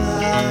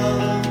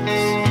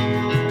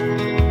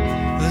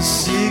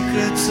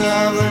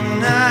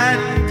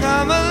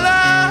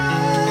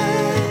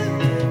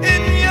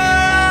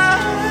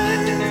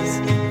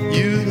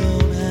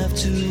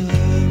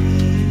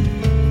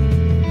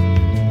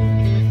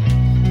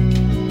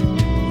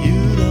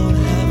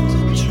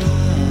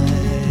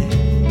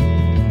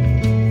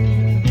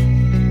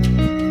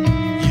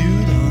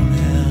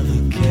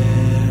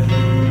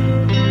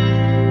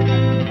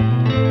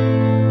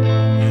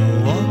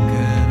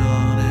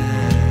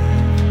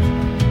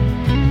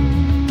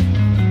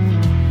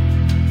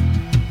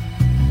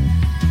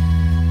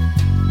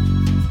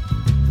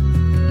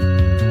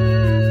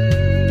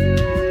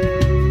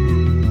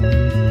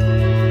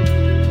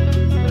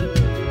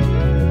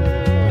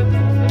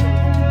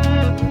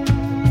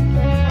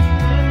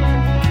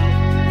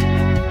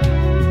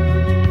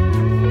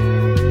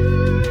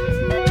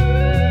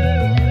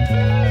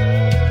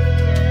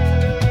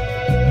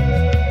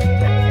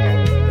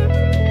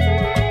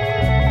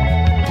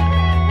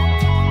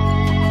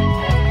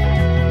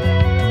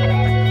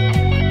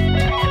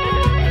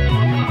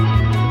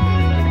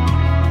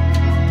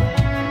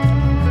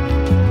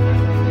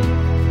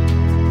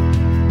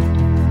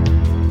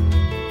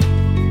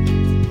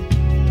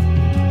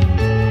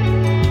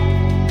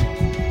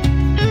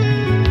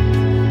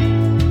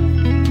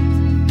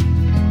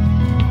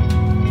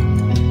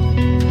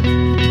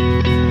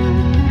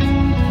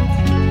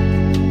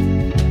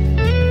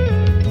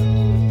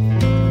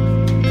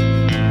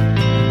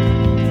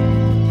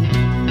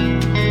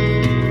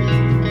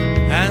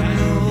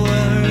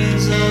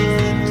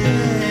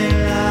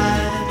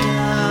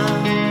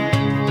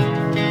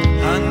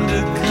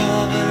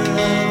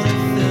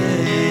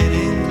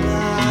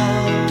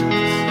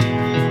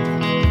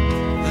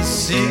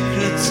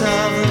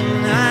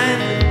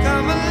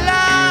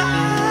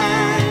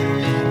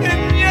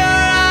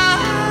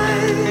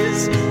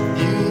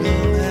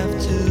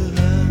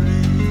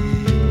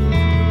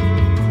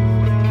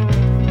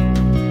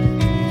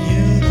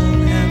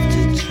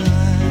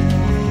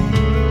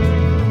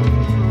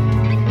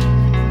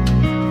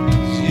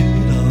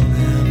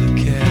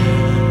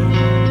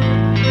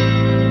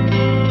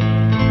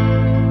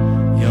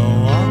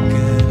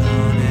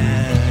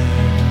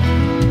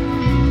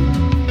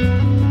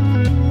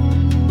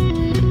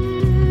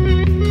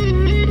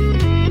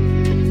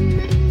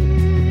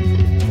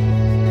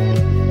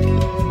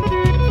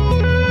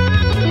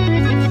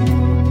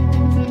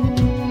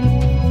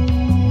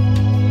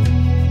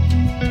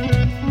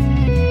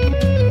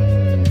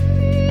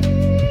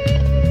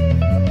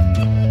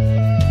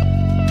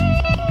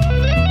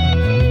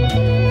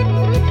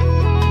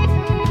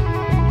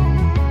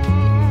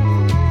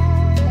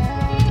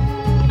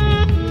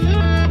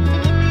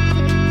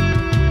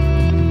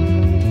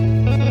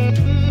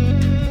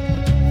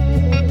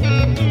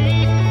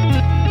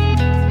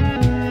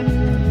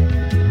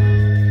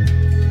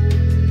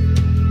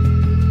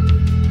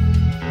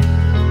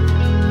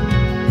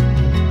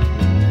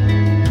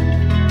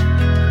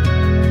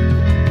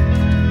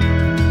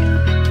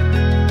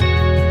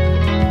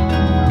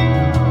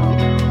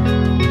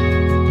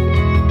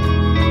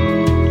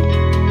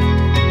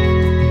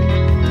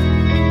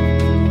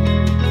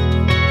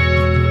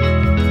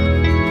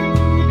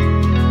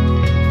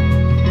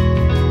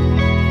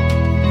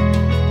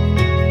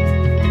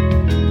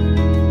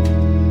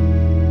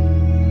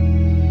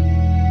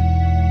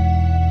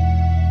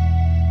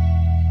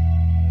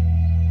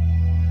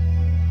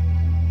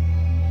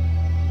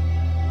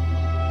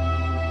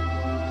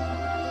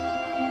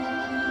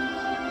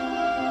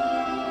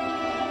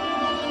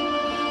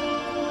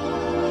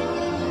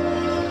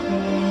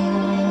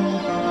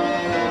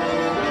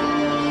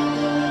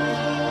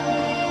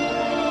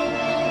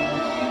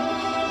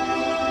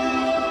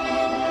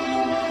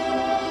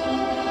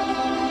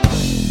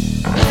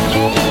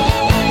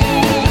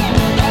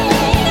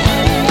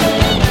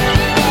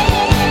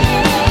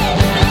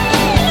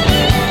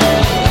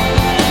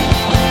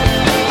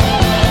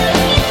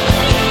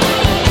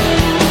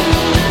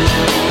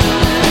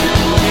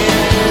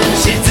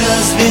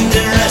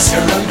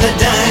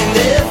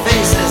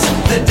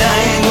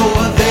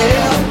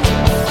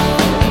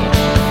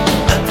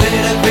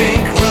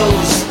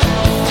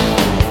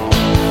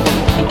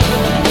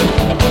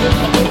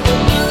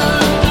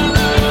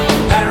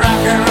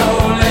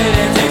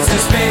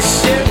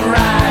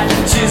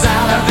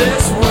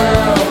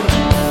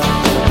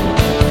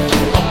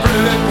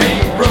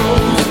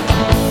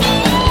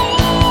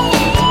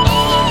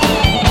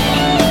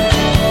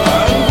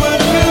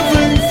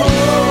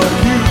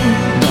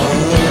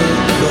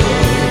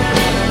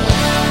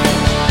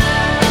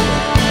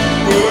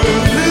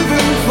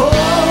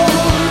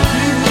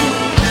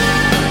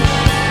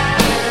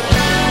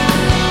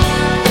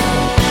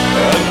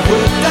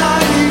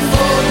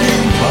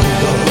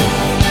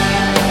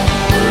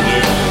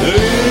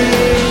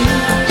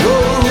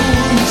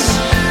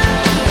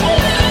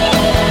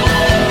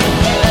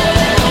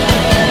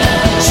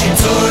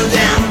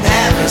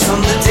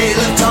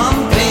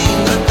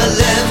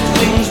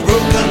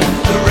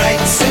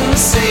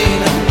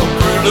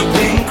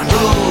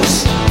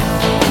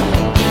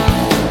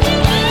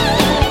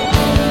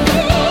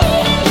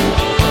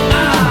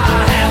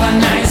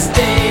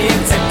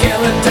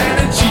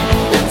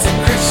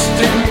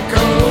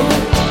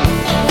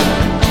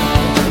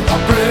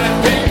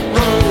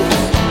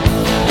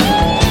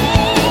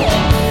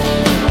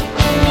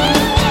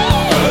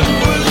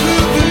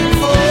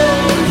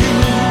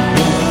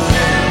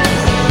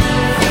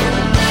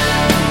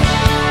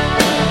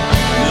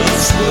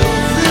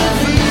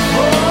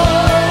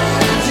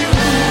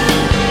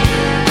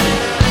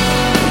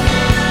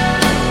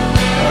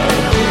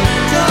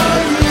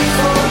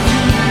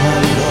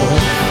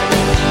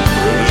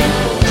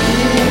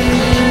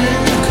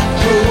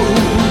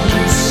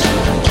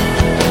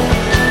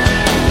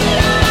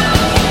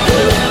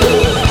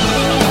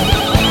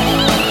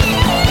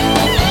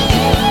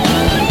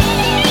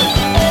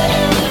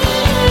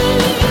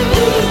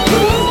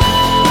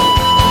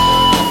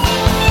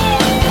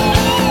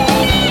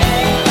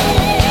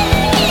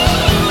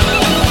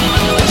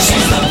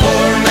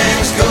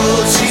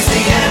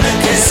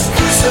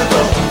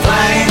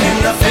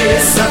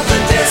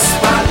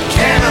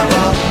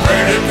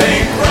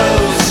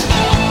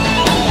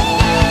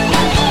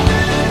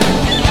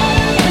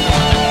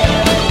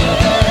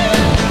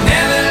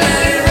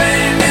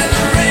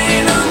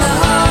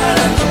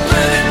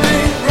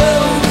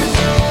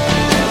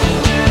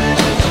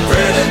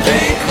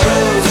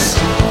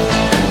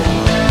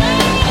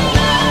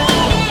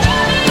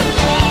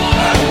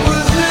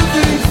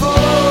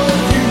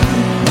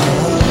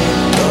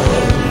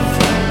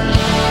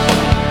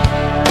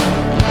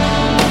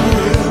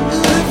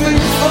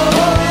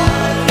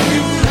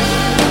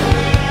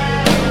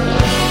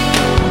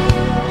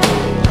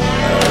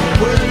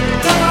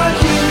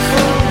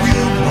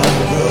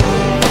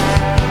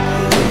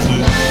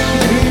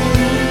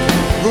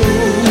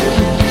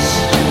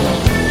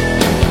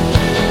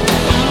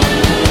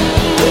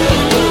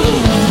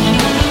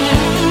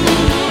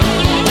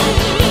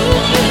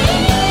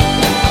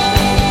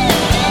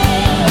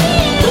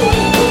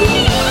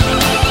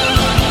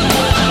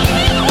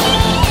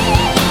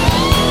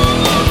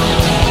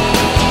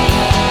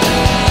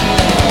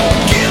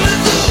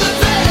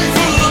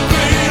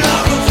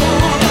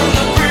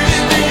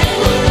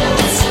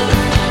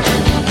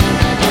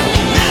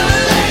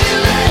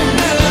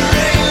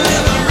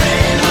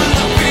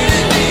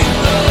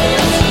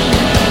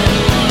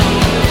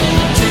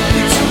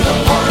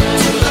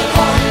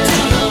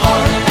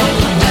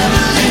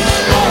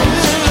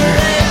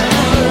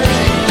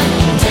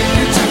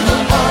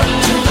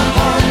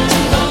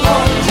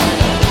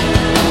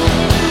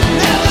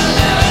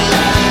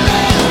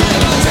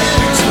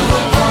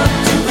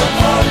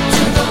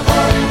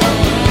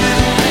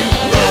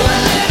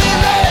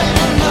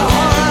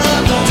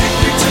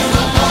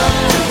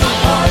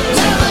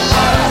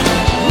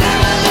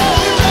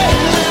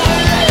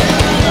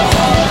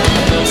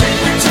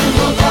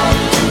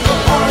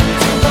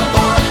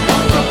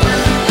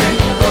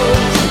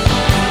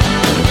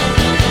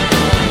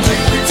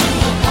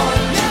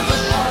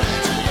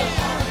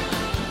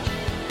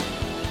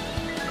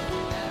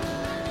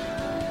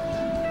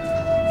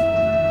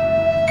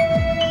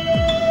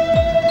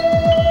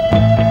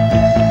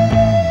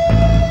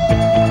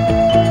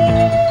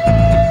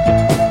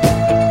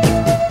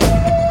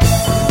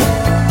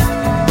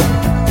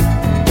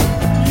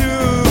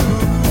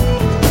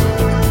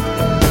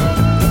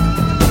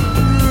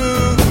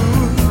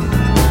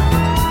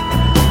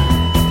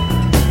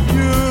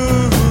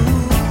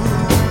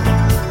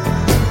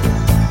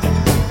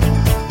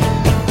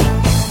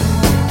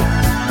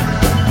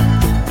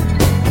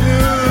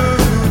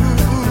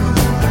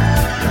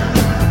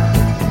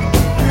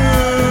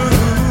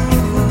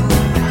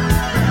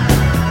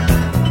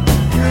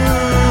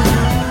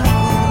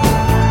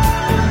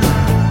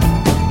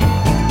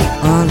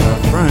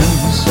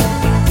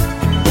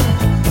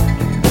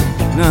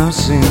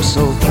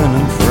 thin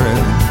and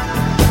frail.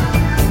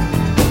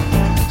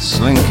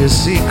 Slink his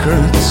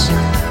secrets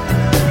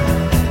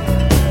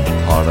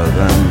harder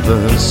than the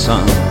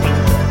sun.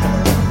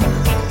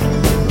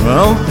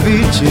 No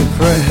peachy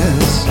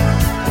prayers,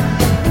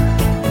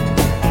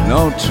 no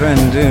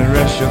trendy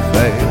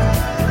réchauffé.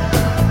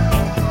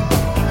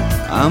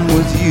 I'm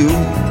with you,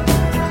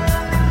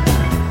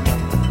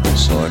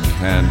 so I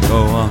can't go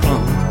on.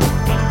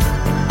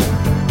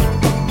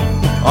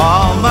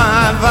 All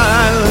my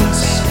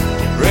violence,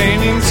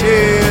 raining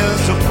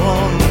tears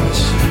upon the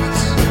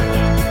sheets.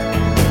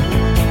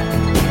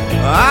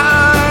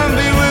 I'm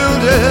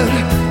bewildered,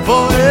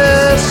 for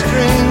we're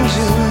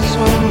strangers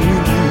when we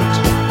meet.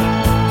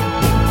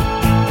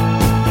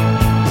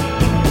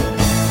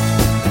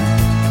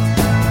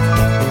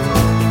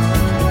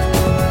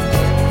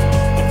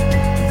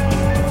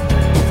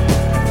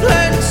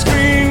 Flat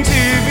screen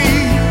TV,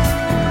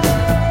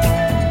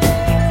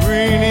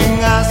 greening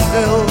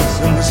ourselves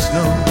in the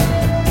snow.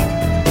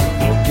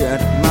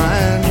 Forget my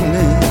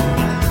name,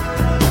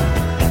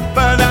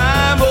 but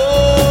I'm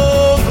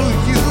over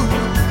you.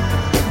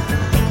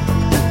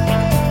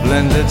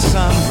 Blended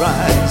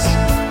sunrise,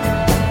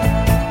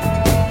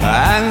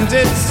 and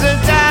it's a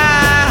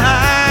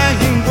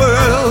dying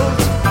world,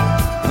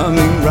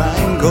 humming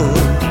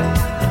Rheingold.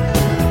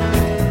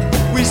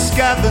 We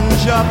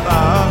scavenge up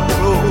our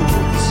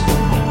clothes.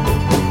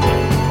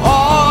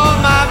 All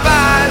my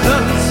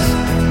violence,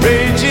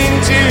 raging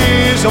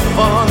tears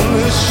upon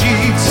the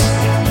sheets.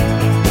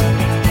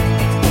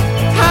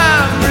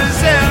 I'm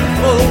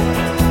resentful,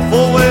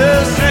 for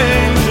we're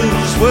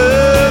strangers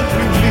when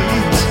we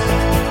meet.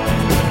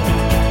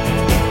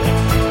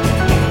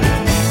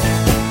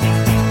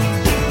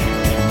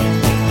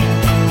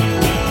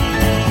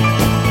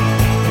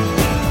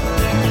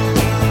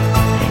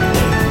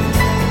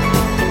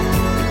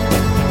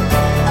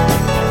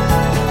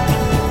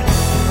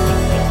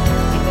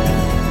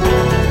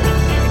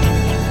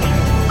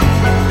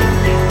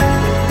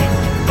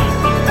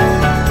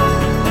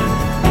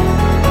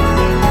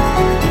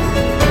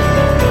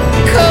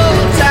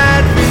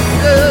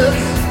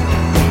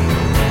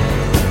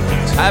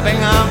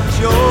 Tapping up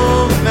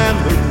your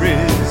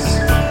memories,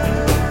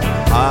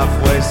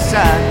 halfway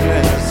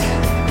sadness,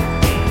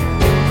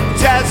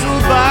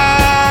 dazzled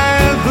by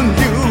the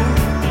new,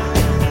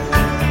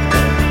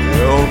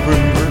 the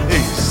open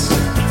release.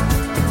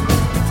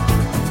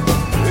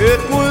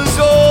 It was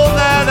all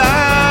that I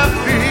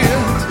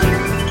feared,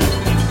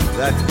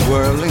 that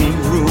whirling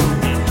room,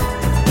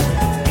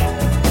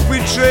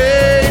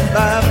 betrayed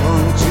by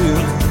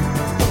bonjour,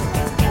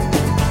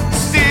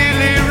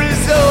 steely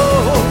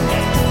resolve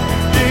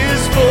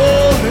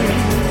falling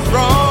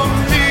from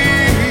me.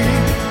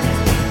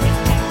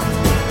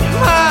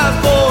 My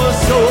poor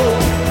soul,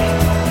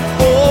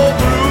 all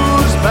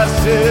bruised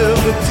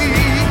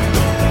passivity.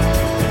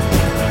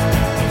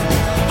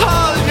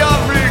 All your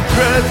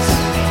regrets,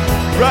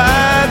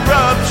 ride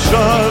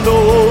roughshod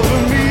over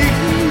me.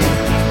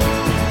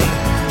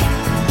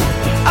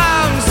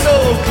 I'm so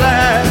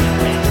glad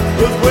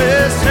that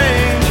we're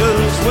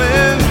strangers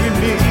when we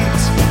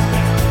meet.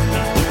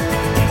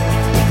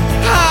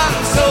 I'm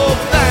so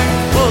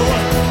thankful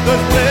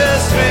that we're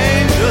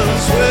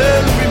strangers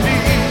when we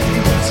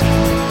meet.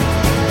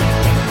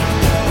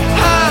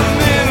 I'm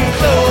in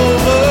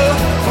clover,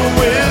 but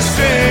we're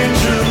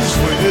strangers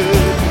when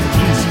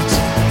we meet.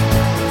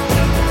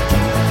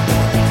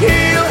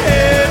 He'll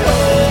head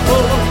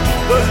over,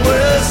 but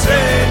we're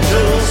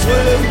strangers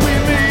when we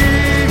meet.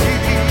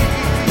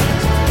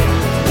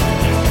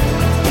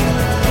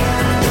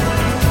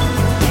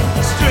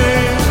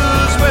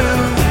 Strangers when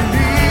we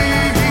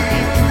meet.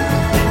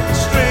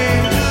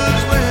 Strangers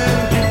when we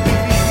meet.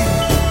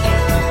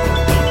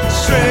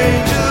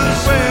 Strangers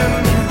when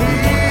we meet. Strangers when we meet.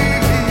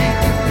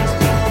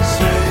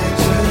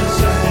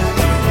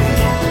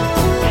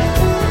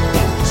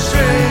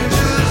 Strangers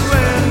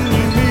when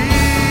we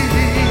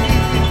meet.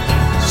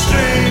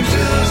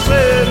 Strangers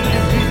when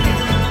we meet.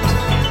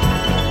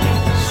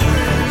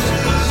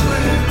 Strangers when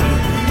we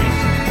meet.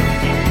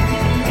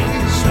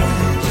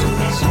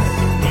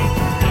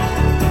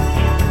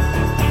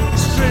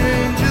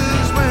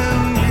 Strangers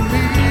when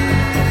we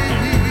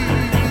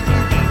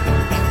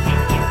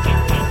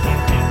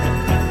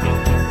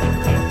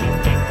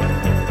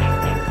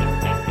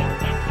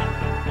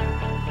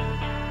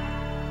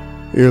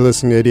You're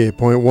listening to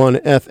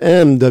 88.1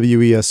 FM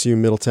WESU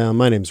Middletown.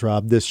 My name's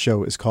Rob. This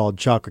show is called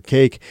Chocolate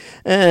Cake,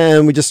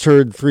 and we just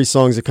heard three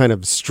songs that kind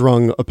of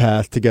strung a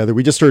path together.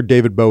 We just heard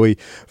David Bowie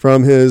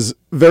from his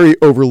very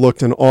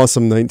overlooked and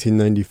awesome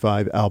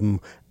 1995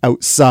 album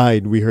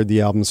Outside. We heard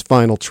the album's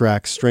final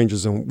track,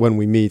 Strangers When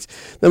We Meet.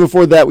 Then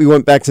before that, we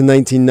went back to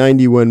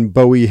 1990 when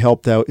Bowie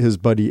helped out his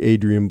buddy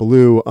Adrian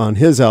Belew on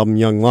his album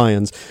Young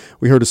Lions.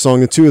 We heard a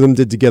song the two of them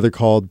did together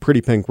called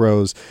Pretty Pink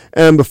Rose.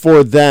 And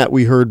before that,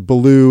 we heard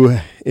Belew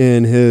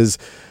in his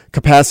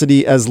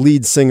capacity as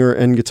lead singer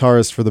and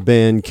guitarist for the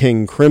band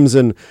King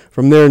Crimson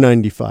from their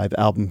 95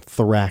 album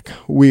Thrack.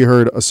 We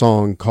heard a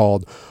song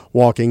called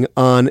Walking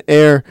on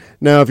Air.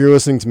 Now, if you're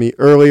listening to me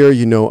earlier,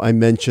 you know I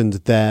mentioned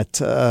that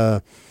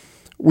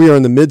We are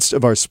in the midst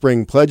of our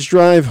spring pledge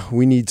drive.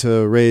 We need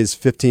to raise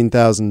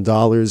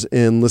 $15,000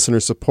 in listener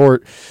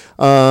support,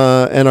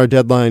 and our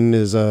deadline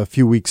is a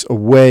few weeks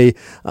away.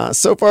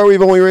 So far,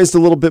 we've only raised a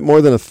little bit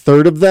more than a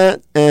third of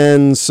that,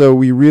 and so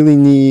we really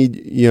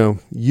need,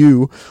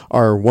 you,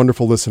 our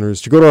wonderful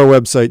listeners, to go to our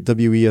website,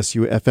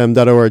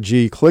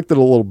 wesufm.org, click the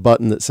little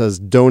button that says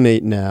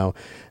Donate Now,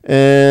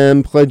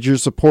 and pledge your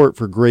support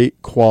for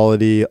great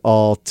quality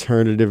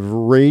alternative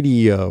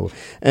radio.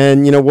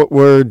 And what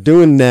we're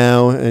doing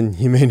now, and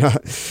you may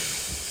not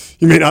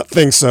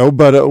think so,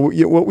 but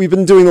what we've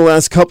been doing the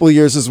last couple of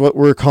years is what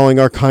we're calling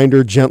our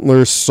kinder,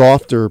 gentler,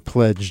 softer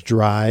pledge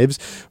drives.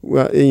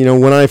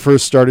 When I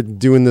first started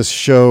doing this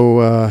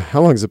show,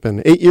 how long has it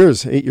been? 8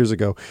 years. 8 years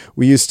ago,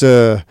 we used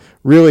to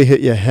really hit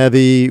you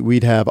heavy.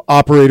 We'd have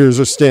operators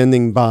are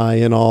standing by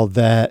and all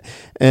that.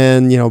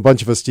 And, a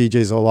bunch of us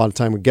DJs a lot of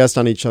time would guest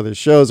on each other's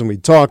shows, and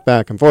we'd talk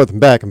back and forth and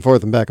back and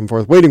forth and back and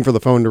forth, waiting for the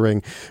phone to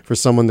ring for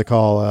someone to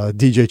call.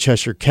 DJ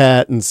Cheshire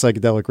Cat and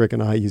Psychedelic Rick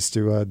and I used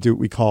to do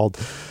what we called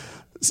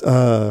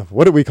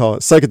what did we call it?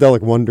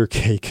 Psychedelic Wonder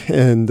Cake.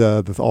 And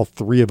all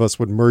three of us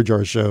would merge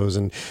our shows,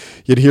 and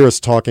you'd hear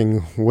us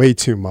talking way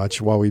too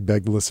much while we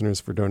begged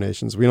listeners for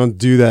donations. We don't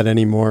do that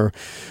anymore.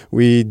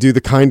 We do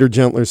the kinder,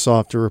 gentler,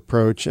 softer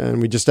approach, and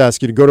we just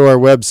ask you to go to our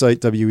website,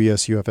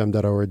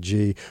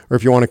 wesufm.org, or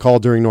if you want to call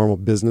during normal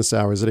business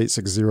hours at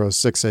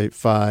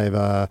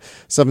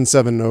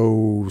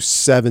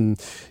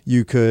 860-685-7707,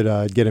 you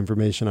could get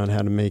information on how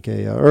to make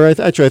I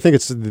think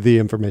it's the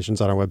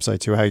information's on our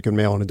website too, how you can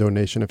mail in a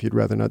donation if you'd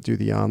rather not do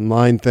the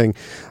online thing.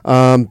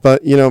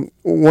 But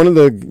one of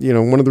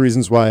the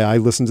reasons why I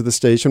listened to the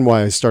station,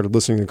 why I started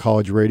listening to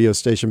college radio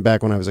station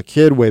back when I was a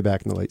kid, way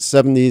back in the late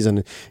 70s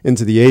and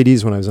into the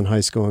 80s when I was in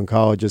high school and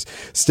college, is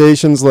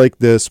stations like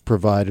this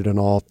provided an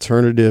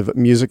alternative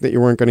music that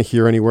you weren't going to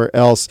hear anywhere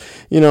else.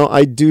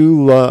 I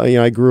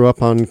grew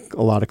up on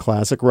a lot of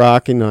classic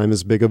rock, and I'm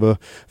as big of a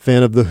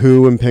fan of The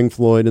Who and Pink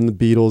Floyd and the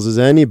Beatles as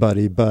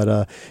anybody,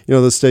 but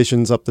those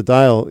stations up the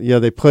dial,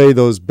 they play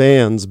those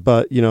bands,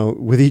 but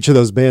with each of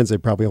those bands, they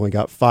probably only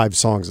got 5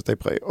 songs that they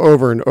play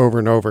over and over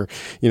and over.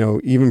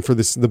 Even for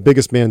the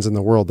biggest bands in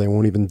the world, they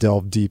won't even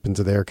delve deep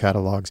into their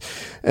catalogs.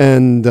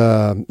 And,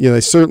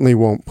 they certainly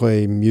won't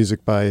play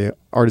music by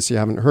artists you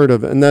haven't heard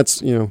of. And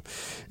that's,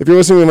 if you're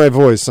listening to my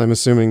voice, I'm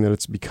assuming that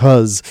it's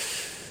because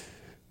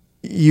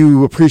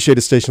you appreciate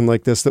a station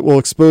like this that will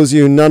expose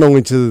you not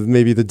only to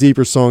maybe the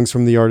deeper songs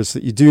from the artists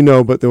that you do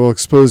know, but that will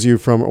expose you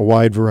from a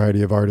wide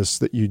variety of artists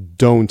that you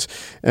don't,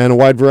 and a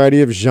wide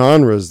variety of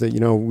genres that,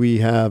 we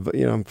have,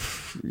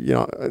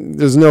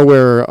 there's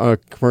nowhere a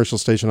commercial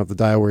station up the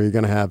dial where you're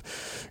going to have,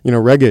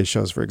 reggae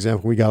shows, for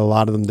example. We got a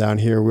lot of them down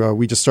here.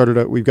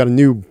 We've got a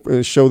new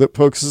show that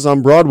focuses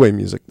on Broadway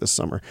music this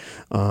summer.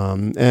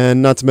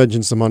 And not to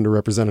mention some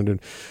underrepresented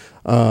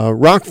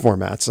rock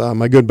formats.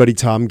 My good buddy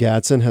Tom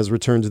Gatson has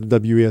returned to the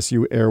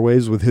WESU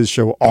airwaves with his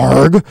show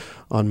ARG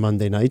on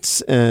Monday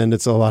nights, and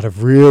it's a lot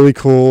of really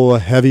cool,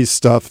 heavy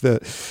stuff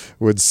that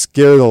would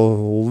scare the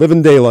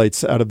living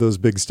daylights out of those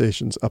big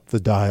stations up the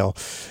dial.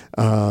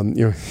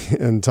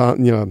 And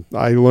Tom,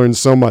 I learned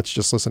so much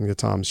just listening to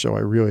Tom's show. I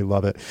really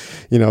love it.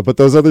 But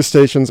those other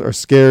stations are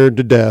scared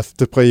to death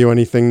to play you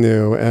anything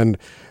new, and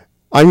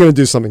I'm going to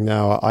do something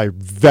now I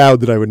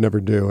vowed that I would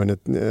never do, and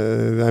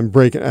I'm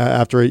breaking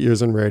after 8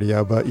 years in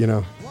radio, but,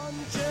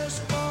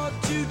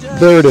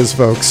 there it is,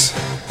 folks.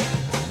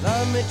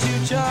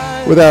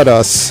 Without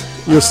us,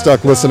 you're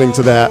stuck listening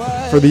to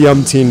that for the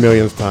umpteen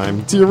millionth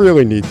time. Do you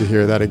really need to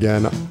hear that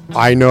again?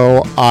 I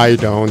know I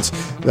don't.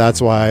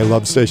 That's why I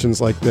love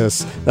stations like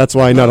this. That's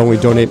why I not only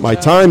donate my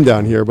time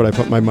down here, but I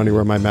put my money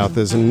where my mouth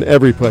is. In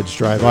every pledge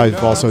drive,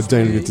 I've also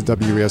donated to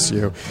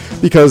WESU,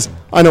 because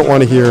I don't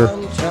want to hear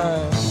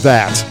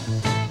that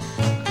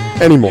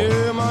anymore,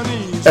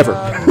 ever.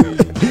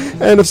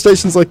 And if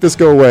stations like this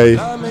go away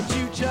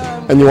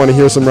and you want to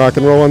hear some rock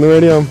and roll on the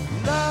radio,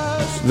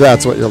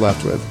 that's what you're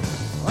left with.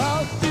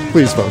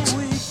 Please, folks,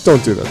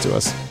 don't do that to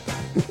us.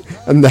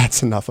 And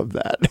that's enough of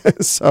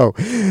that. So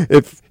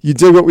if you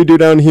dig what we do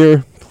down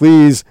here,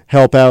 please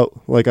help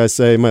out. Like I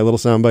say, my little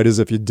soundbite is,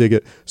 if you dig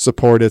it,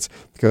 support it,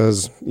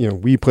 because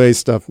we play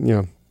stuff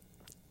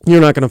you're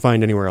not going to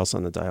find anywhere else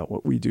on the dial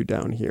what we do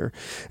down here.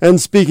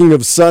 And speaking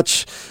of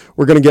such,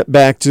 we're going to get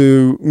back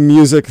to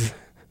music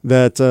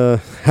that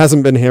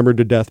hasn't been hammered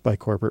to death by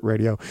corporate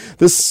radio.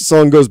 This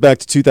song goes back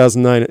to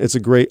 2009. It's a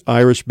great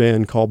Irish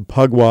band called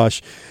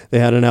Pugwash. They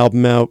had an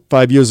album out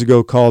 5 years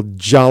ago called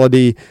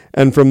Jollity.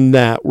 And from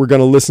that, we're going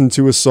to listen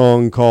to a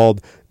song called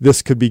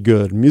This Could Be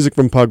Good. Music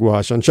from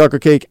Pugwash on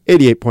Chocolate Cake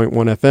 88.1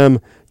 FM,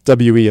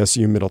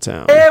 WESU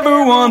Middletown.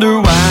 Ever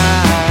wonder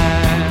why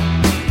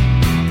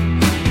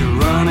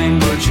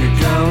but you're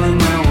going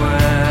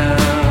nowhere?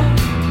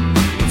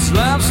 It's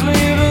life's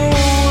little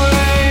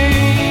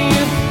way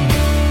of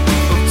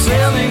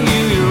telling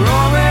you you're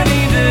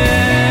already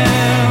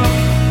there.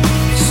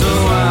 So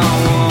I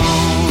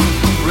won't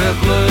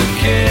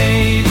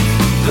replicate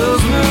those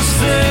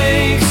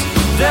mistakes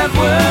that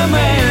were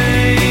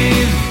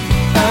made.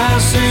 I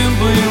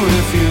simply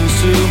refuse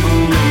to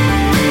believe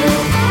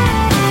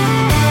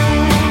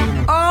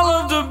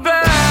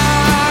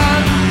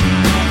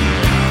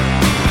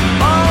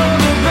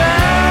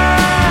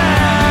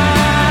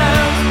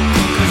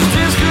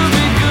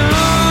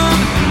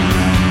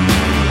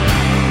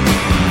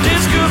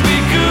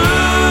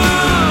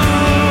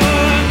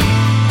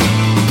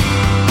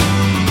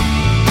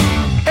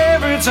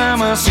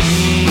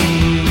see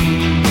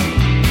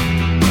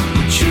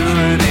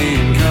maturity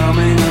and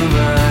coming of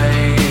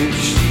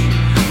age.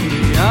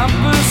 The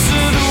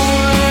opposite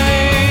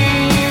way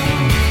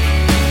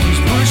is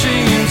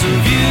pushing into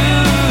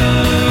view.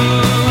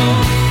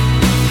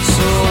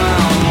 So I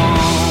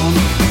won't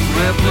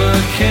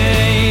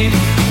replicate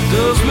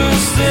those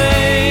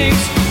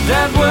mistakes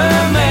that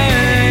were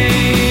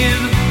made.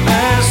 I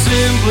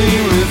simply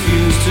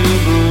refuse to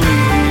believe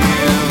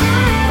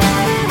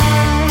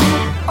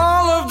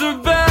all of the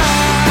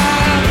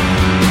bad,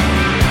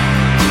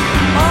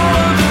 all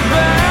of the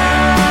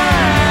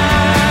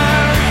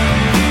bad.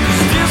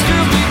 'Cause this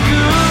could be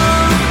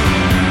good,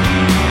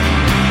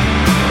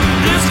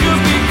 this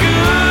could be good.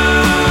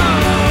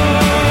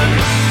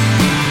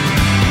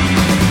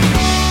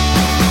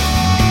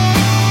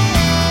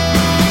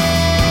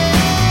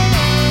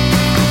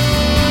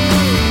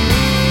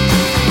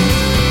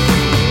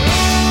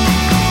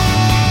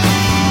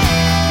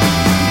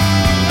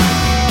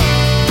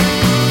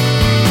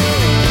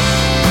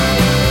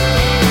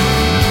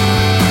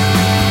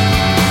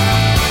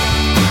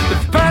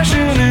 If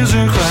passion is a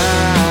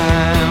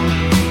crime,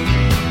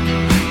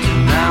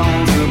 then I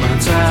won't do my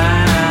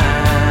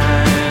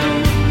time.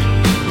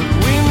 But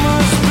we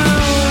must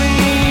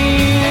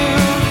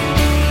believe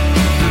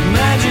that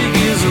magic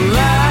is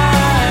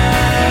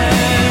alive.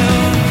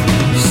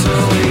 So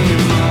we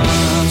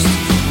must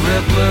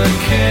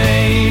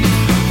replicate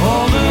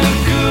all the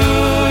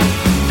good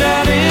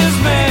that is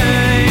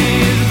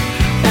made,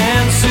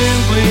 and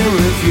simply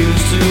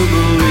refuse to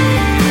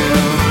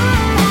believe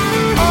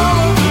all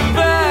of the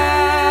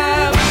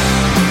bad,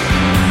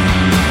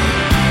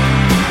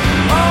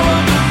 all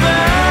of the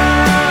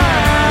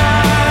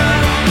bad.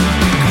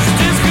 'Cause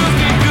this could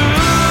be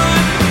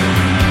good,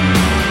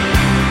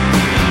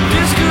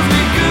 this could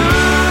be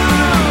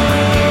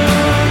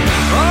good.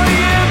 Oh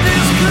yeah,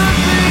 this could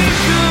be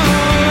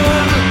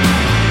good,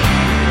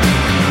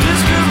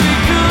 this could be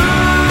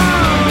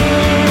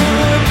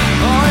good.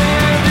 Oh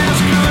yeah, this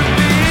could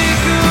be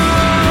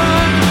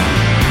good,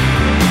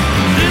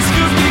 this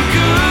could be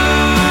good.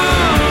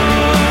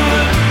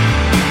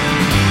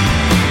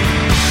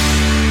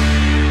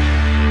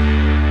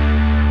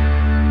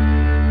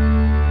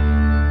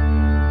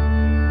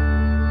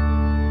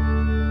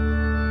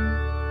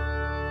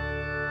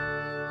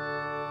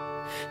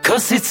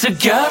 Cause it's a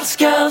girl's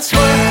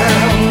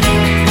world.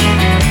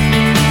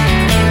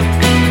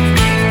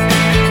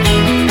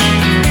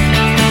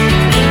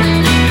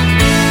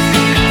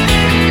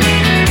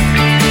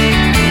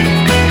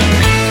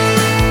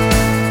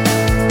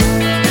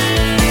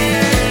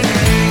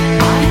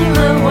 I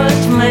know what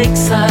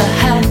makes her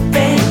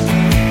happy.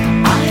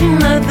 I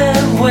know the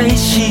way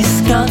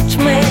she's got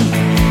me.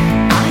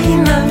 I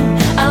know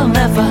I'll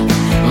never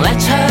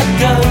let her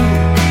go.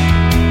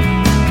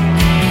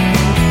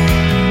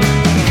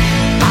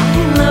 I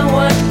know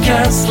what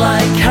girls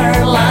like her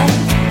like.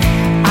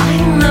 I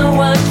know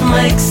what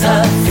makes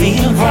her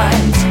feel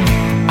right.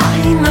 I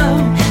know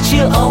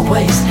she'll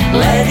always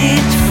let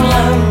it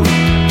flow.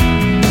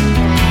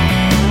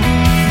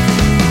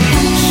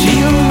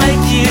 She'll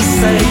make you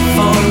say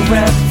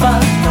forever.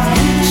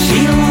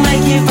 She'll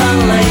make you buy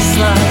lace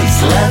lights,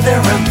 leather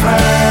and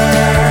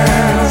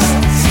pearls.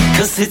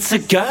 'Cause it's a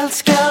girl's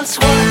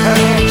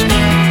world.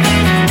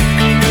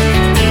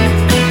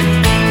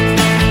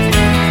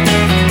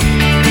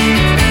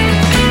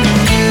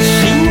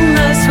 She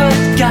knows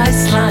what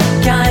guys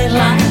like, I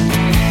like.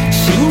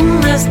 She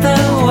knows the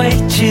way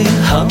to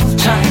hold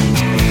tight.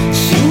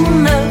 She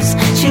knows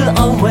she'll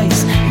always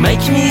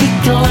make me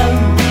glow.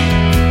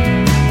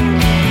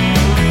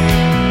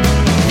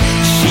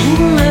 She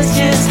knows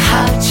just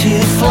how to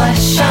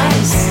flash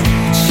eyes.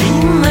 She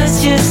knows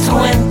just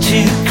when to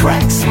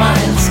crack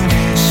smiles.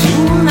 She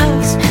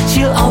knows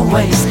she'll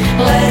always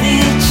let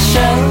it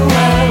show.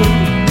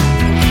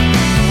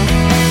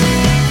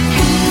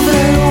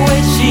 The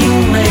way she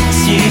makes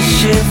you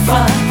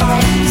shiver.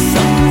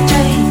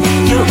 Someday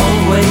you'll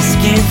always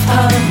give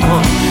her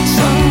more.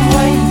 Some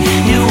way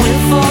you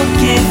will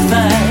forgive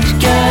that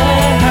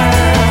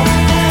girl.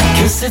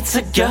 'Cause it's a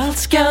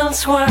girl's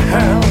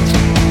world.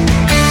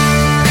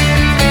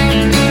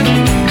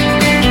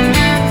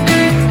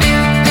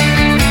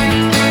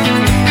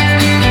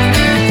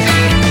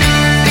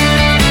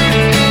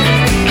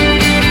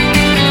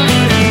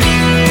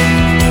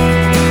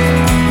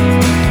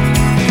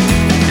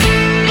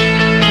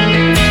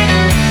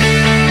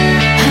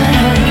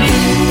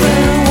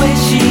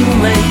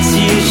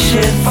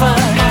 Shiver.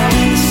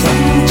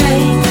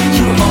 Someday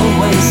you'll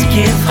always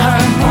give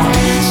her more.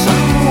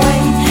 Some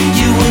way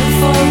you will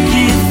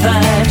forgive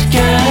that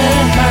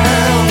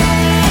girl.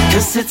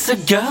 'Cause it's a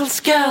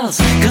girl's, 'cause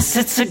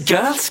it's a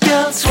girl's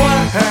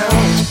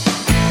world.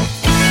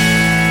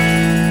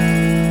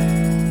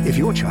 If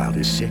your child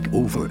is sick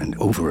over and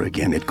over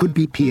again, it could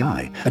be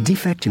PI, a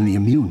defect in the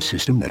immune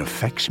system that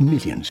affects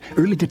millions.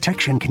 Early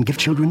detection can give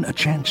children a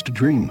chance to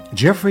dream.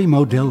 Jeffrey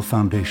Modell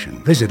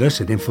Foundation. Visit us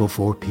at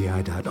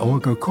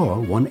info4pi.org or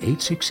call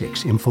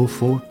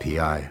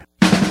 1-866-INFO4PI.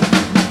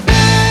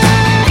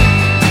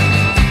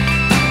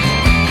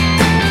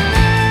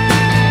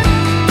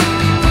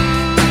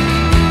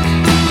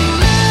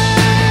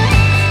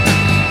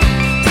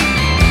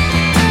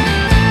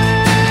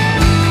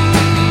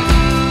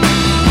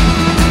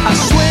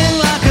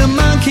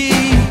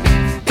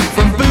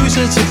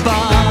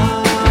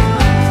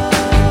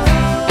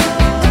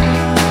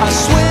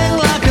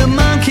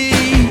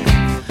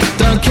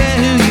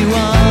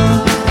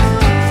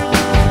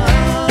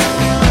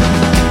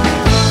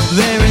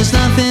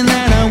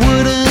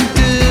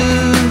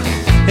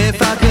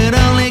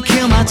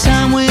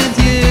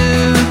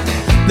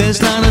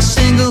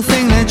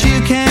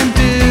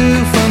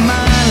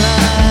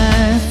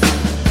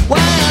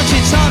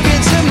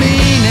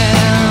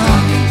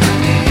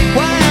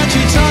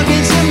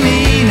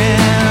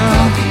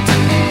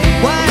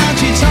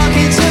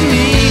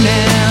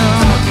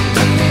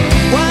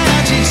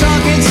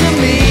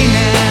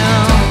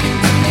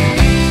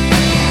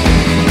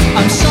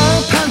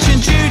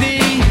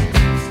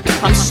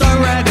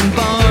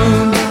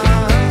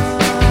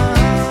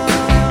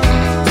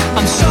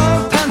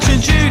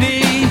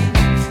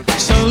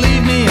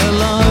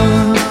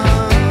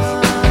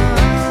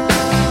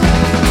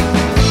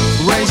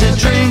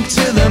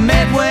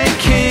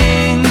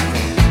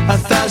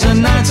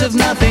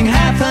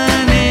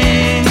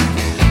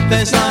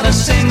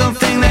 single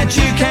thing that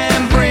you can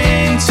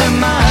bring to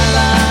my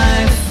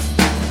life.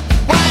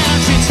 Why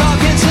aren't you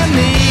talking to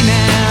me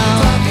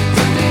now?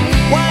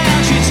 Why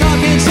aren't you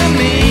talking to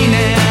me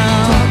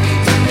now?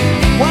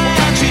 Why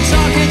aren't you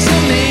talking to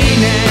me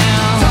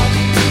now?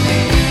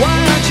 Why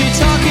aren't you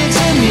talking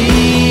to me?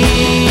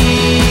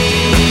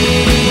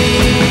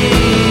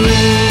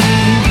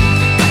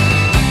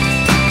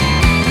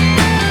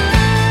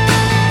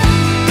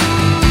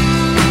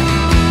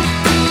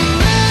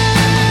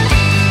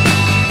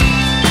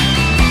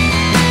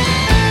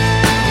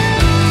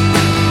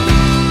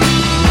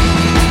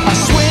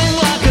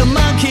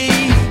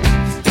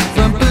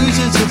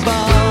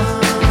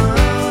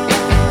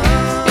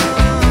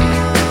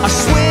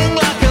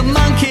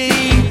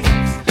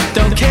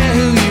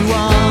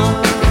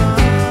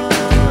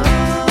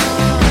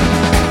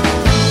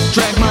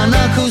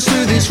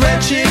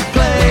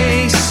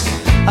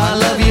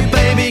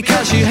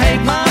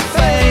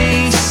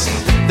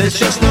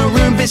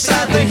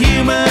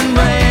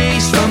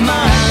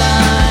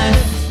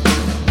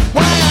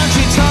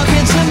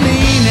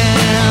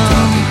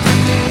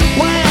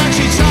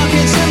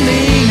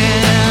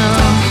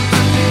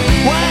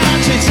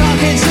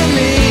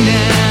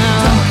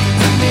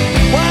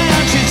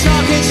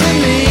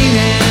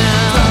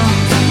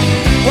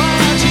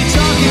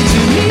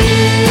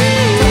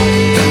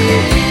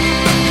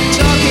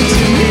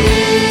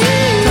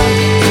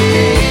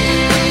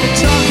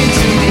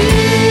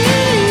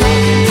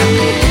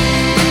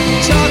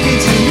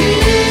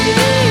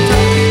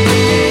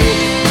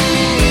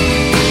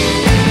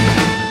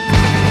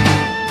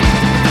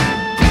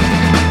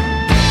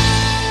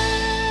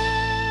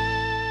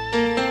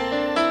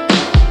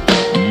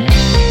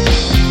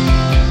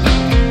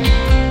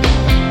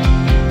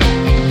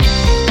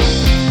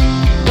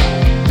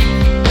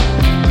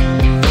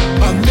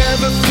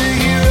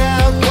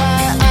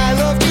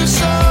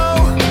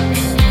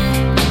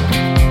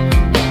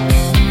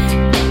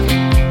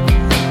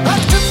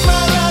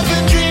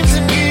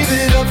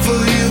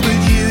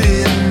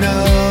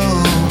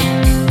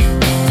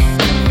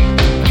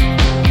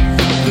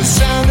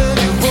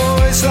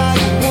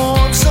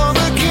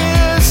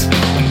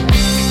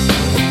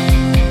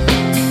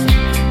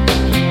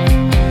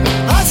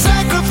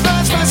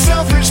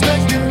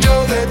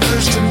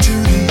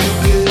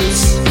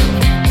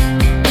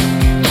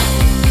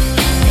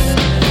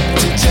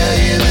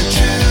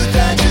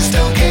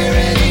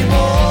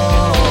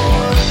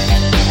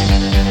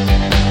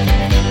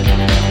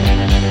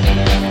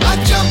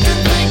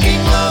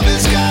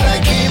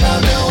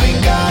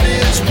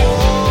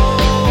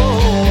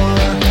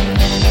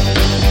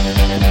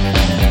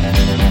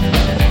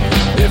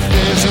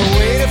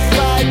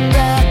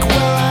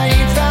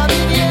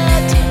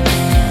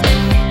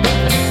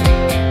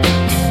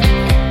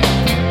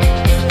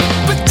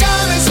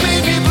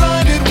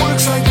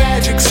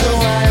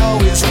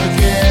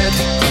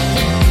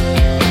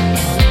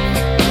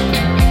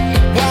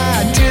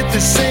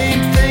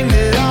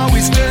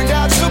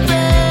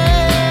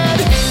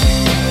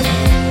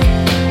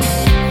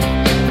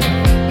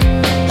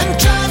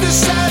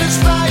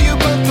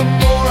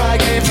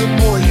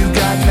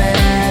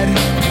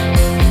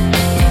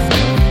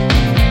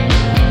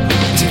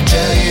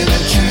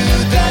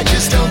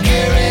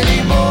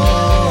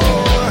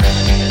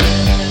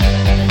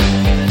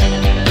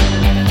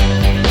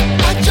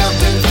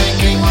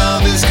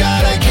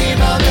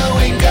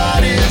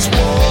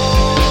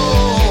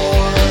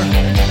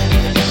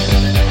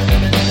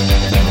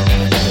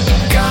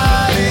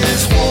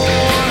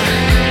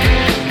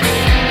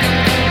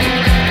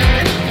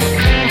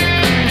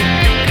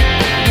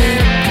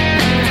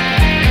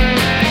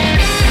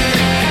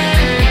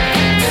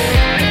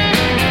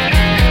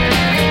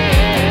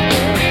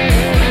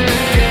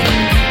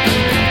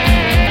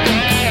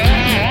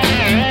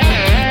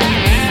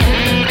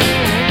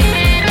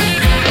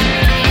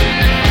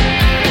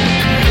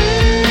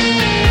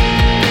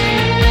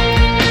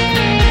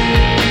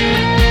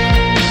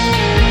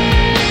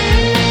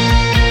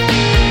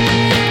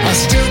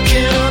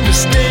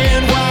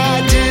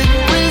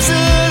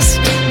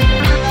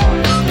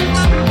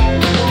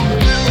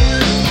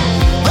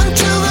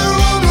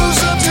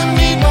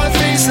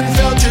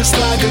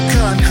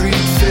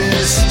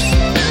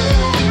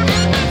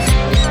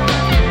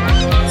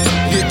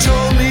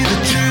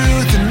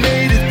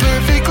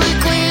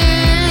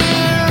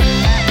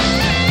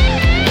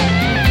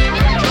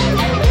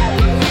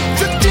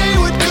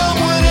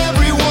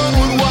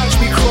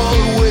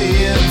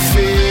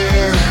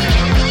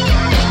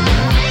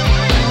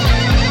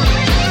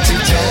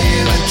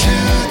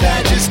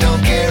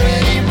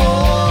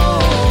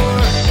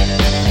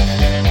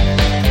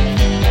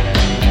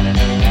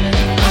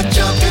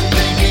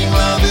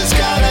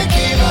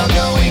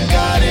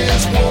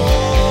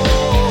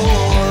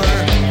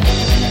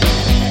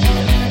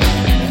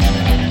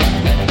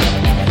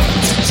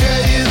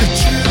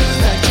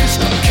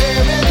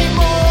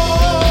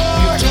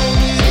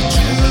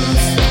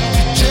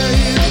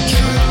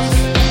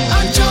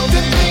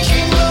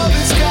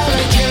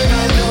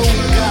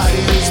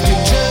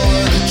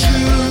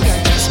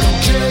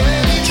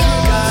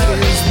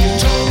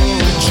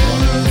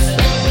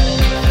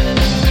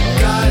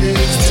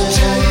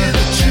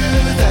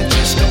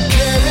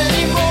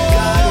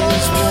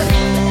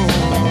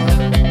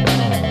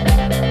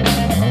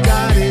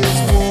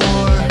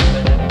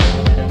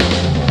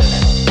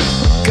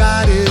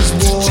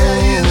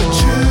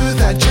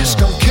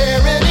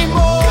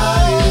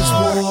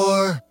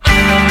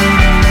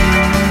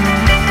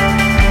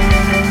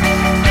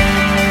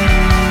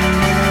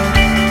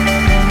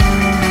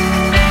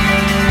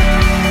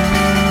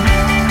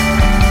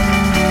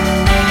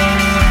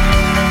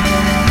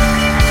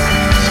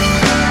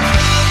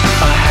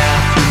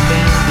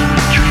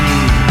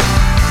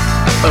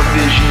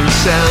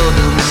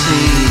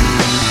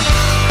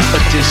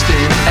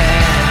 distant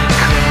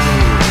echo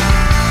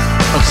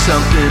of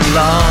something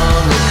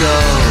long ago,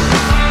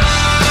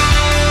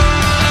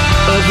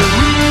 of the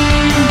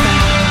ring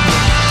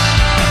bells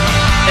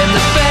and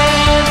the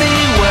fare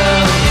thee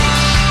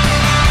wells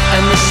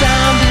and the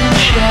sounding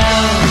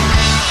shells.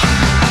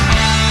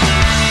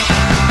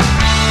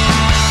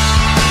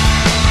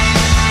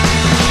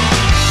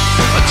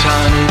 A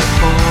tonic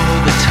for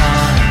the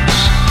times,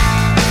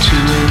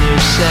 two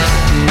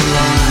intersecting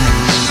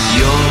lines,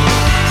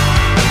 yours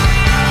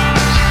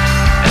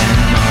and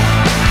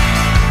mine.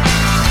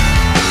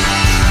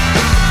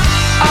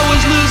 I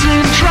was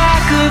losing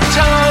track of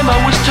time, I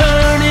was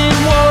turning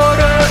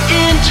water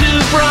into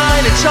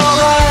brine. It's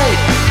alright,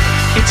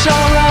 it's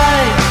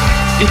alright,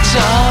 it's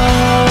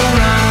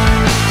alright.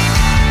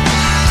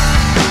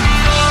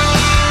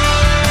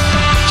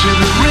 To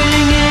the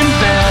ringing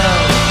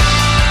bells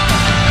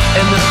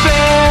and the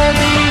fare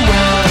thee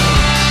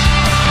wells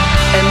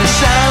and the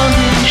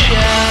sounding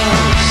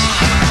shells.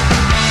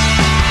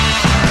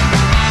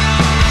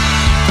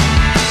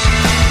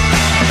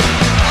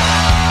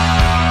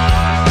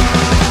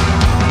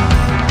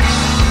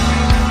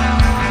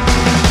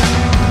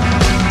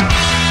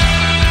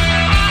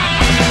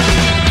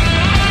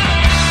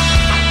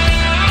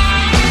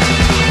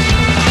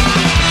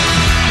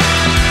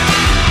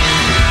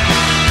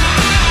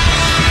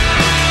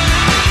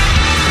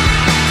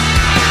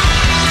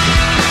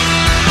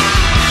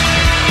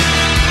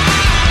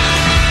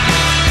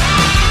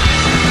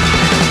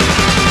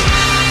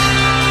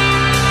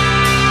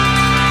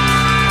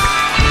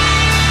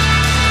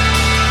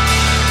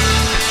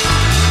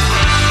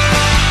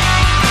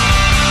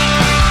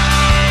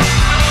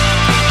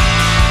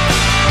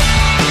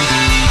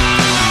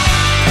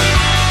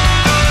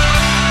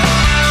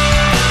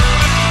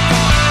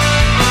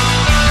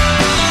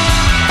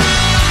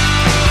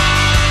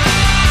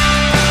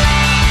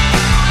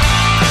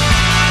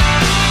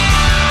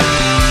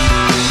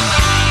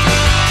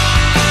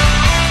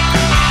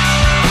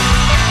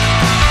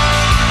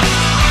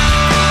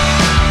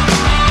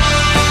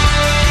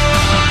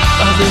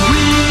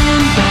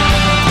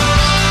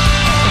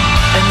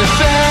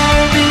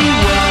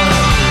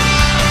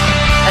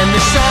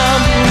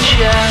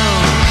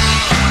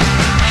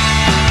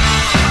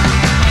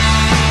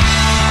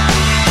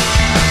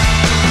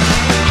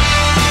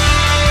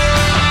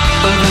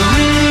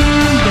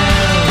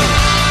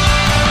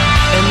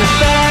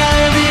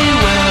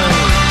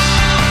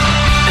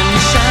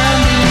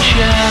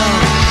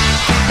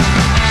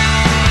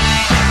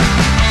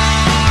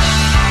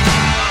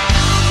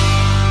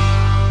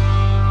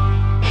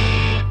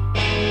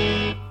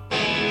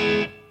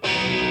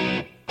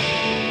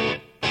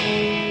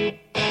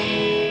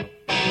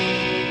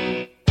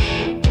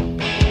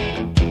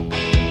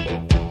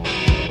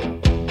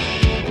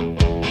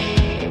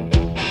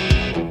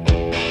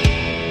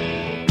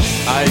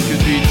 I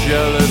could be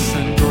jealous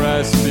and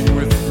grasping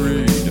with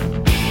greed.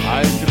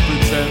 I could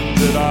pretend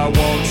that I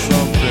want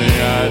something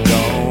I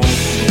don't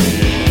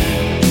need.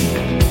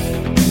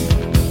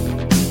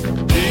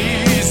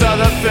 These are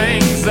the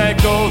things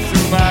that go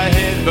through my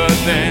head, but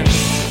then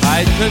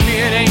I could be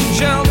an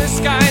angel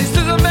disguised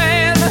as a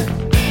man.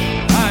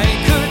 I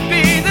could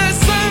be the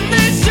sun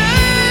that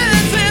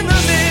shines in the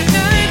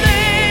midnight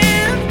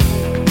land.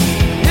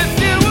 If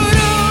you would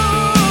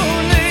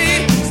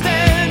only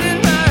stand in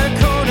my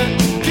corner,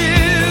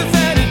 give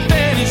that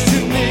advantage to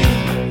me.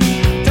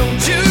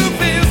 Don't you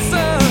feel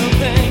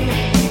something?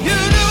 You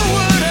know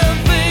what I'm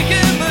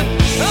thinking, but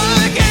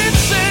I can't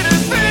set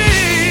it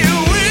free.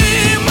 We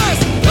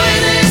must play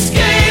this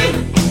game,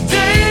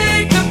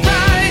 take the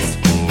prize,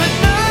 but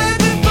not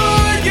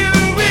before you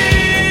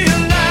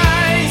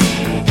realize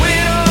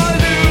win or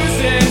lose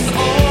is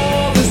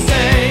all the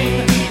same.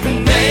 But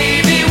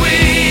maybe we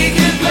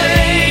can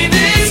play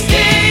this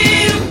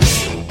game.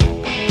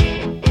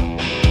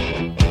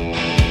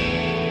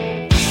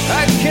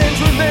 I can't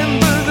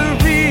remember the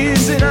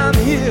reason I'm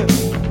here.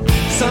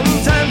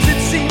 Sometimes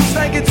it seems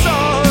like it's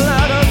all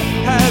out of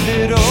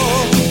habit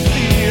or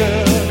fear.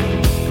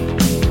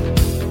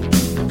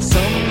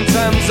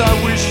 Sometimes I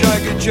wish I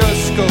could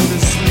just go to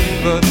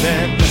sleep, but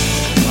then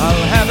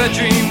I'll have a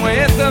dream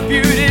with a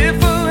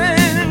beautiful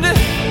end.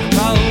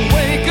 I'll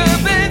wake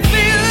up and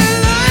feel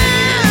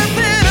alive,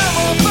 then I'm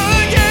off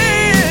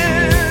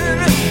again.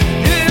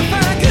 If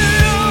I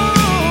could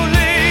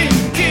only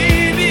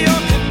keep your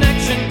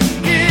connection,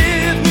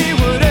 give me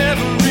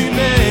whatever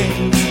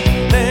remains,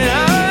 then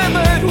I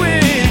might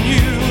win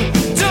you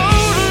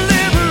total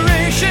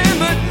liberation.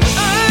 But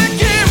I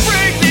can't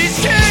break these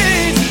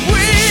chains.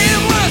 We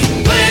must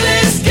play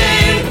this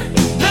game.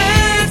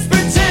 Let's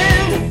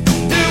pretend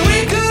that we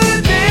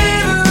could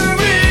never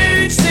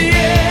reach the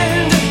end.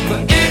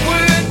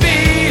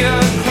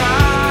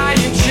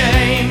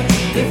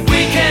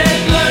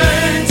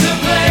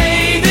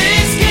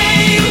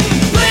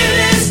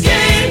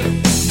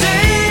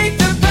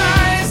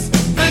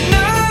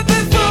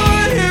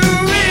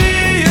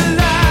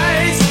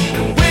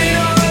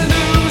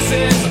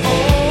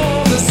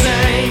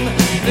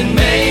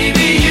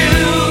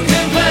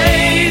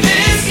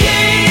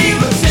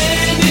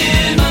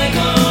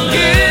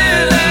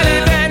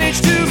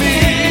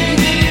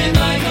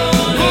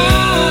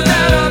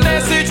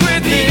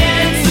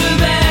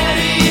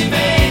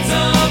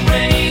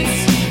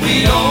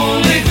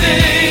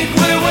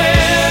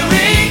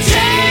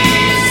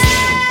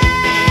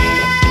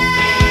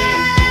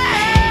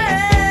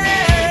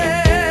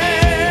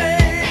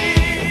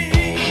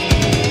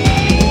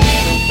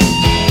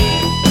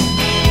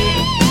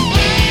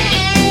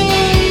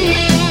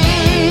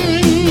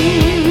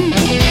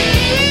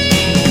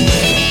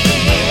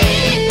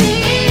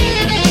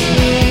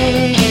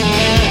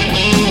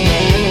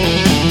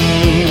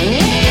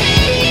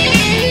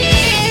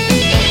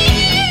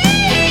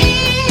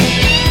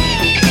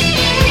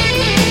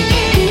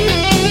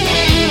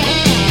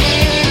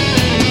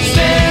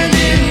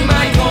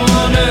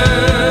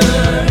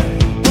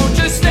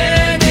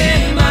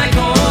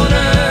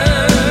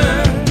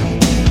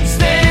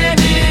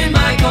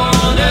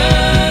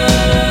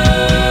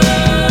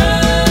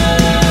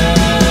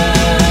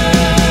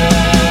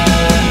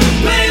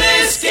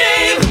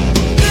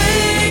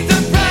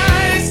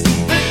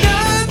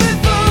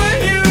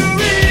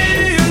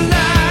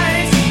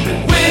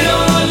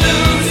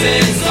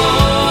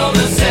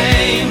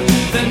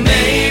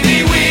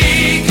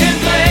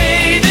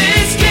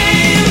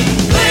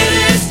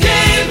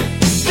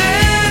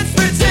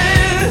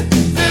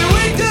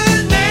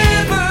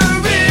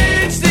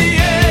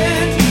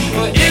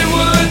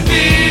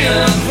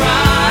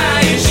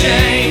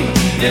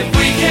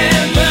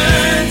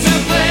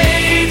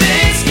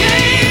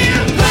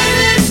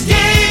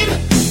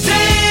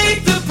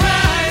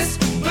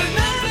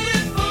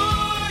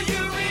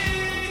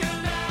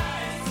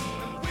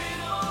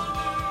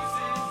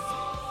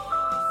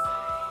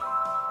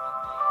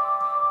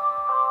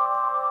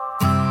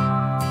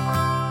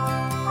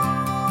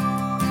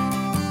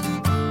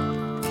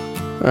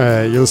 All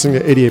right, you're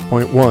listening to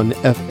 88.1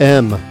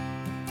 FM,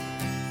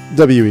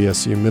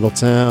 WESU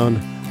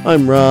Middletown.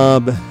 I'm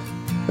Rob,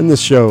 and this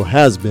show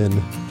has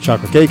been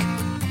Chocolate Cake.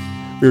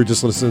 We were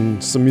just listening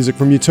to some music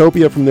from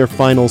Utopia from their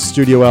final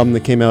studio album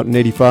that came out in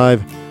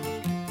 85.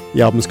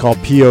 The album's called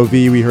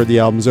POV. We heard the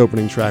album's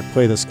opening track,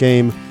 Play This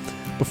Game.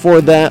 Before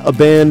that, a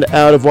band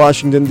out of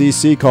Washington,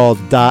 D.C. called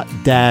Dot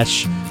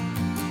Dash.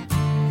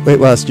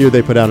 Late last year,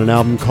 they put out an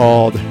album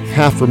called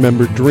Half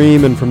Remembered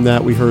Dream, and from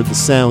that we heard The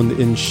Sound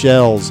in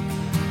Shells.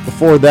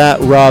 Before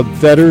that, Rob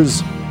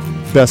Fetters,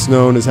 best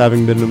known as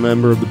having been a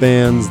member of the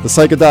bands The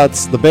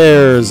Psychodots, The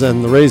Bears,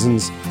 and The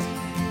Raisins.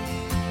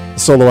 The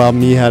solo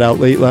album he had out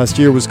late last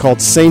year was called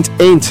Saint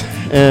Ain't,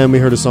 and we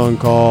heard a song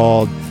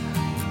called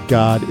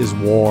God is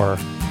War.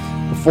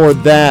 Before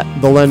that,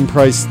 the Len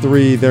Price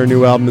 3, their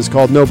new album is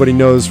called Nobody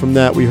Knows. From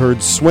that, we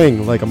heard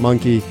Swing Like a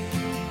Monkey.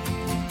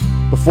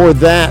 Before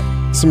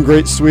that, some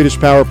great Swedish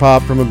power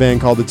pop from a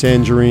band called the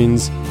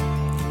Tangerines.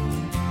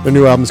 Their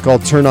new album is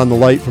called Turn on the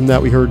Light. From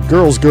that, we heard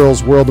Girls,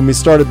 Girls World, and we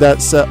started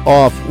that set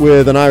off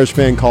with an Irish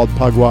band called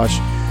Pugwash,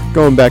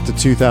 going back to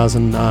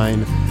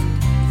 2009,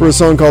 for a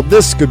song called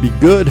This Could Be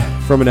Good,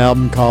 from an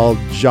album called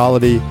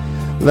Jollity.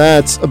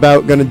 That's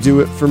about going to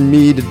do it for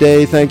me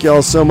today. Thank you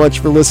all so much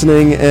for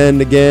listening.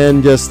 And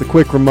again, just a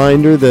quick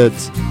reminder that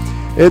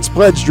it's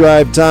pledge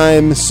drive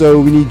time, so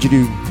we need you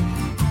to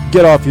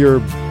get off your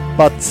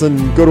butts and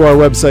go to our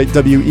website,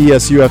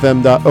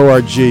 wesufm.org.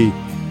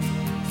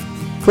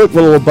 Click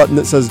the little button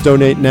that says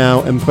Donate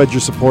Now and pledge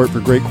your support for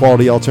great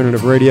quality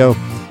alternative radio.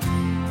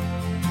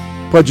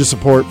 Pledge your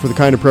support for the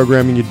kind of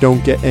programming you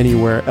don't get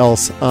anywhere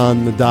else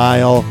on the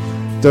dial.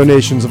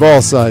 Donations of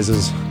all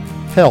sizes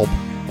help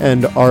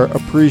and are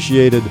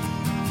appreciated.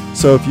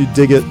 So if you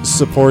dig it,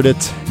 support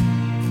it.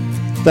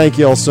 Thank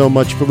you all so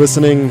much for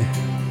listening.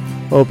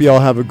 Hope you all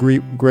have a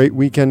great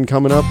weekend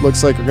coming up.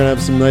 Looks like we're going to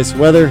have some nice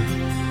weather.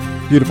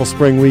 Beautiful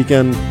spring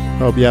weekend.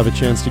 Hope you have a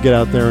chance to get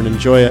out there and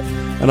enjoy it.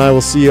 And I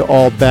will see you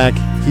all back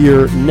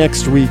here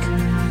next week,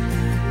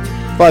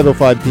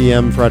 5:05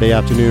 p.m. Friday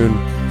afternoon,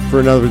 for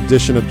another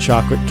edition of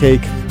Chocolate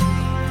Cake.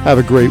 Have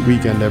a great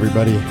weekend,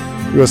 everybody.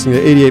 You're listening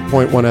to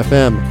 88.1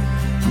 FM,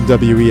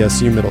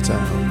 WESU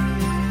Middletown.